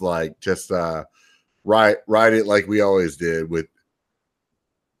purist? Like, just ride it like we always did. With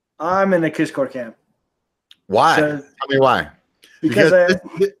I'm in the Cushcore camp. Why? So, tell me why. Because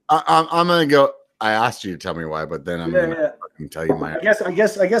I'm gonna go. I asked you to tell me why, but then I'm gonna tell you my. I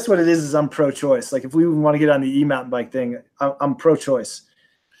guess what it is I'm pro-choice. Like if we want to get on the e-mountain bike thing, I'm pro-choice.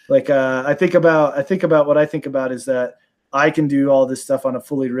 Like I think about what I think about is that I can do all this stuff on a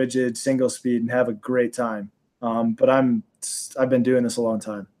fully rigid single speed and have a great time. But I've been doing this a long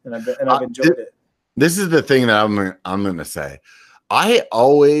time and I've enjoyed it. This is the thing that I'm gonna say. I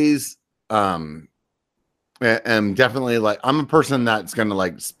always am definitely like, I'm a person that's gonna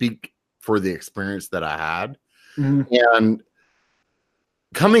like speak for the experience that I had. Mm-hmm. And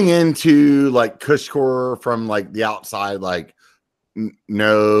coming into like Cushcore from like the outside, like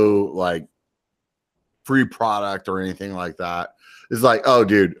no like free product or anything like that, is like, oh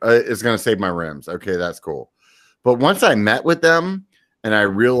dude, it's gonna save my rims. Okay, that's cool. But once I met with them and I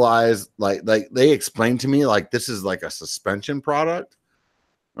realized like they explained to me like this is like a suspension product,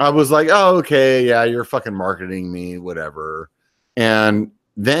 I was like, oh okay, yeah, you're fucking marketing me, whatever. And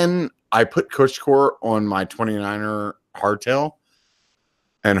then I put Cushcore on my 29er hardtail,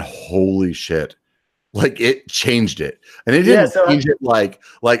 and holy shit, like it changed it. And it didn't change it like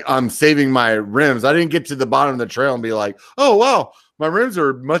I'm saving my rims. I didn't get to the bottom of the trail and be like, oh wow, my rims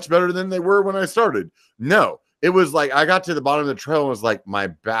are much better than they were when I started. No, it was like I got to the bottom of the trail and was like, my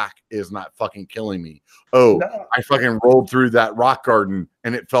back is not fucking killing me. Oh, no. I fucking rolled through that rock garden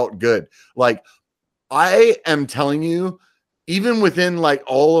and it felt good. Like, I am telling you, even within like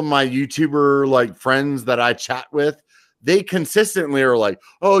all of my YouTuber like friends that I chat with, they consistently are like,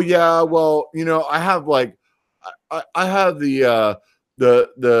 oh yeah, well, you know, I have like I have the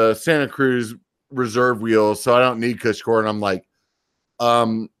Santa Cruz reserve wheels, so I don't need Cushcore. And I'm like,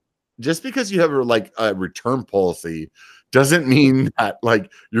 just because you have like a return policy doesn't mean that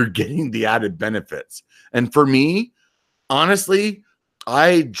like you're getting the added benefits. And for me, honestly,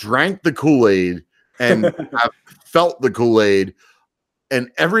 I drank the Kool-Aid and I've felt the Kool-Aid.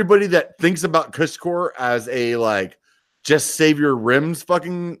 And everybody that thinks about Cushcore as a like just save your rims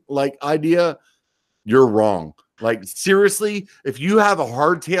fucking like idea, you're wrong. Like seriously, if you have a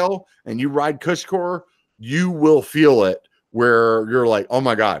hardtail and you ride Cushcore, you will feel it where you're like, oh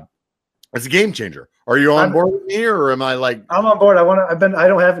my God, it's a game changer. Are you on board with me, or am I like? I'm on board.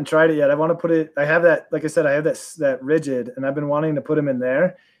 I haven't tried it yet. I want to put it. I have that. Like I said, I have that rigid, and I've been wanting to put them in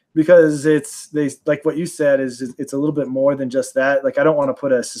there because they like what you said is it's a little bit more than just that. Like I don't want to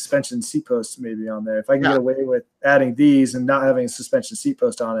put a suspension seat post maybe on there. If I can get away with adding these and not having a suspension seat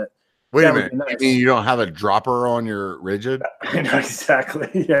post on it. Wait a minute. Nice. You mean you don't have a dropper on your rigid? I know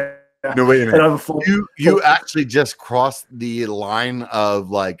exactly. Yeah. No, wait a minute. You actually just crossed the line of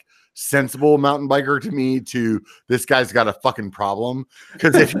like sensible mountain biker to me to this guy's got a fucking problem,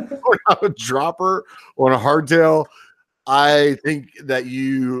 because if you don't have a dropper on a hardtail, I think that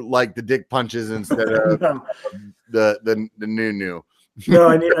you like the dick punches instead of the new. No,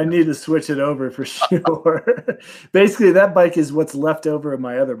 I need to switch it over for sure. Basically, that bike is what's left over of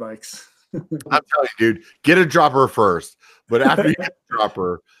my other bikes. I'm telling you, dude, get a dropper first, but after you get a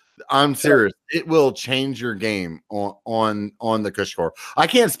dropper, I'm serious, it will change your game on the Cushcore. I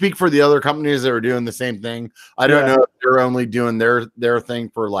can't speak for the other companies that are doing the same thing. I don't know if they're only doing their thing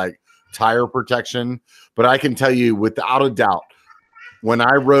for like tire protection, but I can tell you without a doubt, when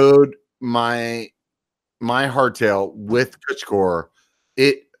I rode my hardtail with Cushcore,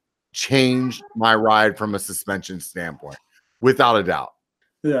 it changed my ride from a suspension standpoint, without a doubt.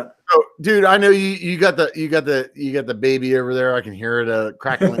 Yeah. So, dude, I know you got the baby over there. I can hear it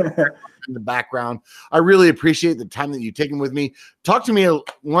crackling in the background. I really appreciate the time that you've taken with me. Talk to me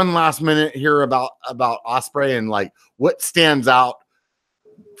one last minute here about Osprey and like what stands out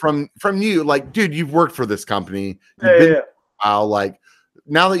from you. Like, dude, you've worked for this company. You've been there for a while. Like,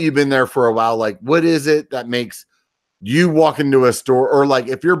 now that you've been there for a while, like, what is it that makes you walk into a store, or like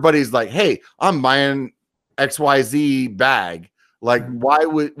if your buddy's like, hey, I'm buying XYZ bag, like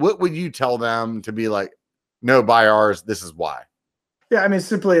what would you tell them to be like, no, buy ours, this is why? Yeah, I mean,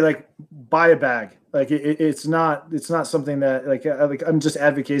 simply like buy a bag. Like it's not something that like I'm just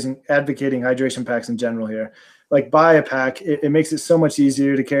advocating hydration packs in general here. Like buy a pack. It makes it so much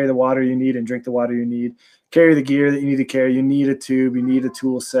easier to carry the water you need and drink the water you need. carry the gear that you need to carry. You need a tube, you need a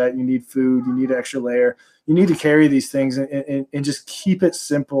tool set, you need food, you need an extra layer. You need to carry these things and just keep it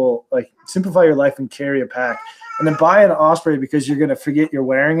simple, like simplify your life and carry a pack. And then buy an Osprey because you're going to forget you're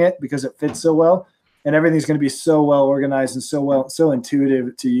wearing it because it fits so well. And everything's going to be so well organized and so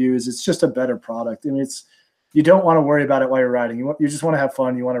intuitive to use. It's just a better product. And you don't want to worry about it while you're riding. You just want to have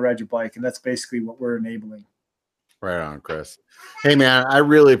fun. You want to ride your bike. And that's basically what we're enabling. Right on, Chris. Hey man, I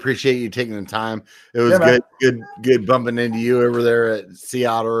really appreciate you taking the time. It was good bumping into you over there at Sea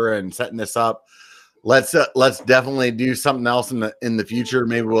Otter and setting this up. Let's definitely do something else in the future.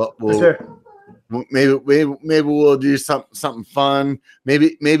 Maybe we'll maybe we'll do something fun.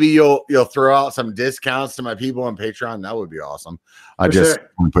 Maybe you'll throw out some discounts to my people on Patreon. That would be awesome. I just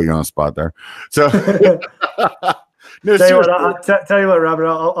want to put you on the spot there. So no, tell you what, Robert,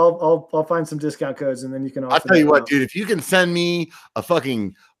 I'll find some discount codes and then you can. I'll tell you what, dude. If you can send me a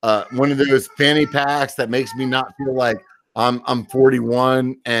fucking one of those fanny packs that makes me not feel like I'm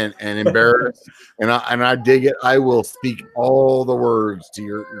 41 and embarrassed, and I dig it. I will speak all the words to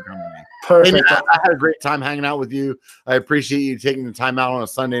your company. Perfect. Hey, I had a great time hanging out with you. I appreciate you taking the time out on a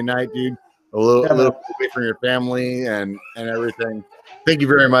Sunday night, dude. A little away from your family and everything. Thank you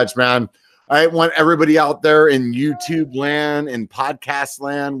very much, man. I want everybody out there in YouTube land and podcast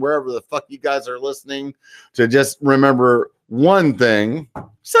land, wherever the fuck you guys are listening, to just remember one thing: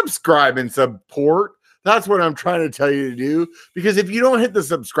 subscribe and support. That's what I'm trying to tell you to do. Because if you don't hit the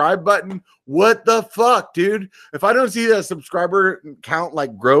subscribe button, what the fuck, dude? If I don't see that subscriber count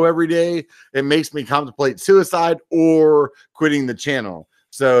like grow every day, it makes me contemplate suicide or quitting the channel.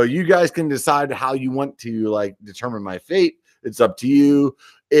 So you guys can decide how you want to like determine my fate. It's up to you.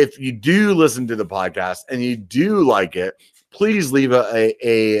 If you do listen to the podcast and you do like it, please leave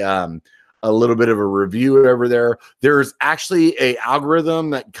a little bit of a review over there. There's actually a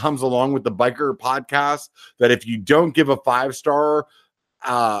algorithm that comes along with the Biker podcast that if you don't give a 5-star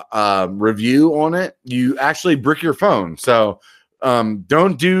review on it, you actually brick your phone. So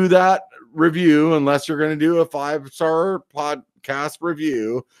don't do that review unless you're going to do a 5-star podcast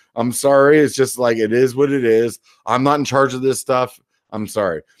review. I'm sorry. It's just like, it is what it is. I'm not in charge of this stuff. I'm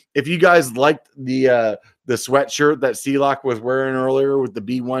sorry. If you guys liked the sweatshirt that C-Lock was wearing earlier with the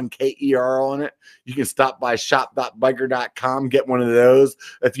B1KER on it, you can stop by shop.biker.com, get one of those.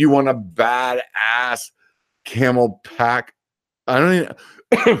 If you want a badass camel pack,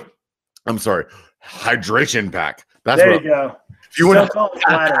 I'm sorry, hydration pack. That's there you go. If you want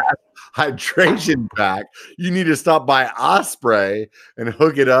a hydration pack, you need to stop by Osprey and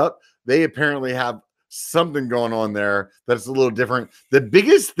hook it up. They apparently have something going on there that's a little different. The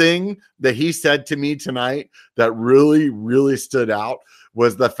biggest thing that he said to me tonight that really, really stood out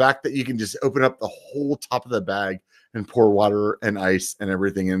was the fact that you can just open up the whole top of the bag and pour water and ice and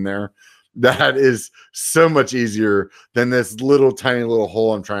everything in there. That is so much easier than this little tiny little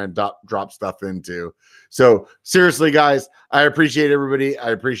hole I'm trying to drop stuff into. So seriously, guys, I appreciate everybody.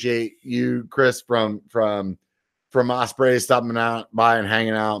 I appreciate you, Chris, from Osprey, stopping out by and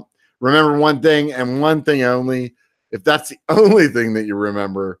hanging out. Remember one thing and one thing only. If that's the only thing that you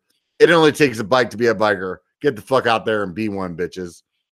remember, it only takes a bike to be a biker. Get the fuck out there and be one, bitches.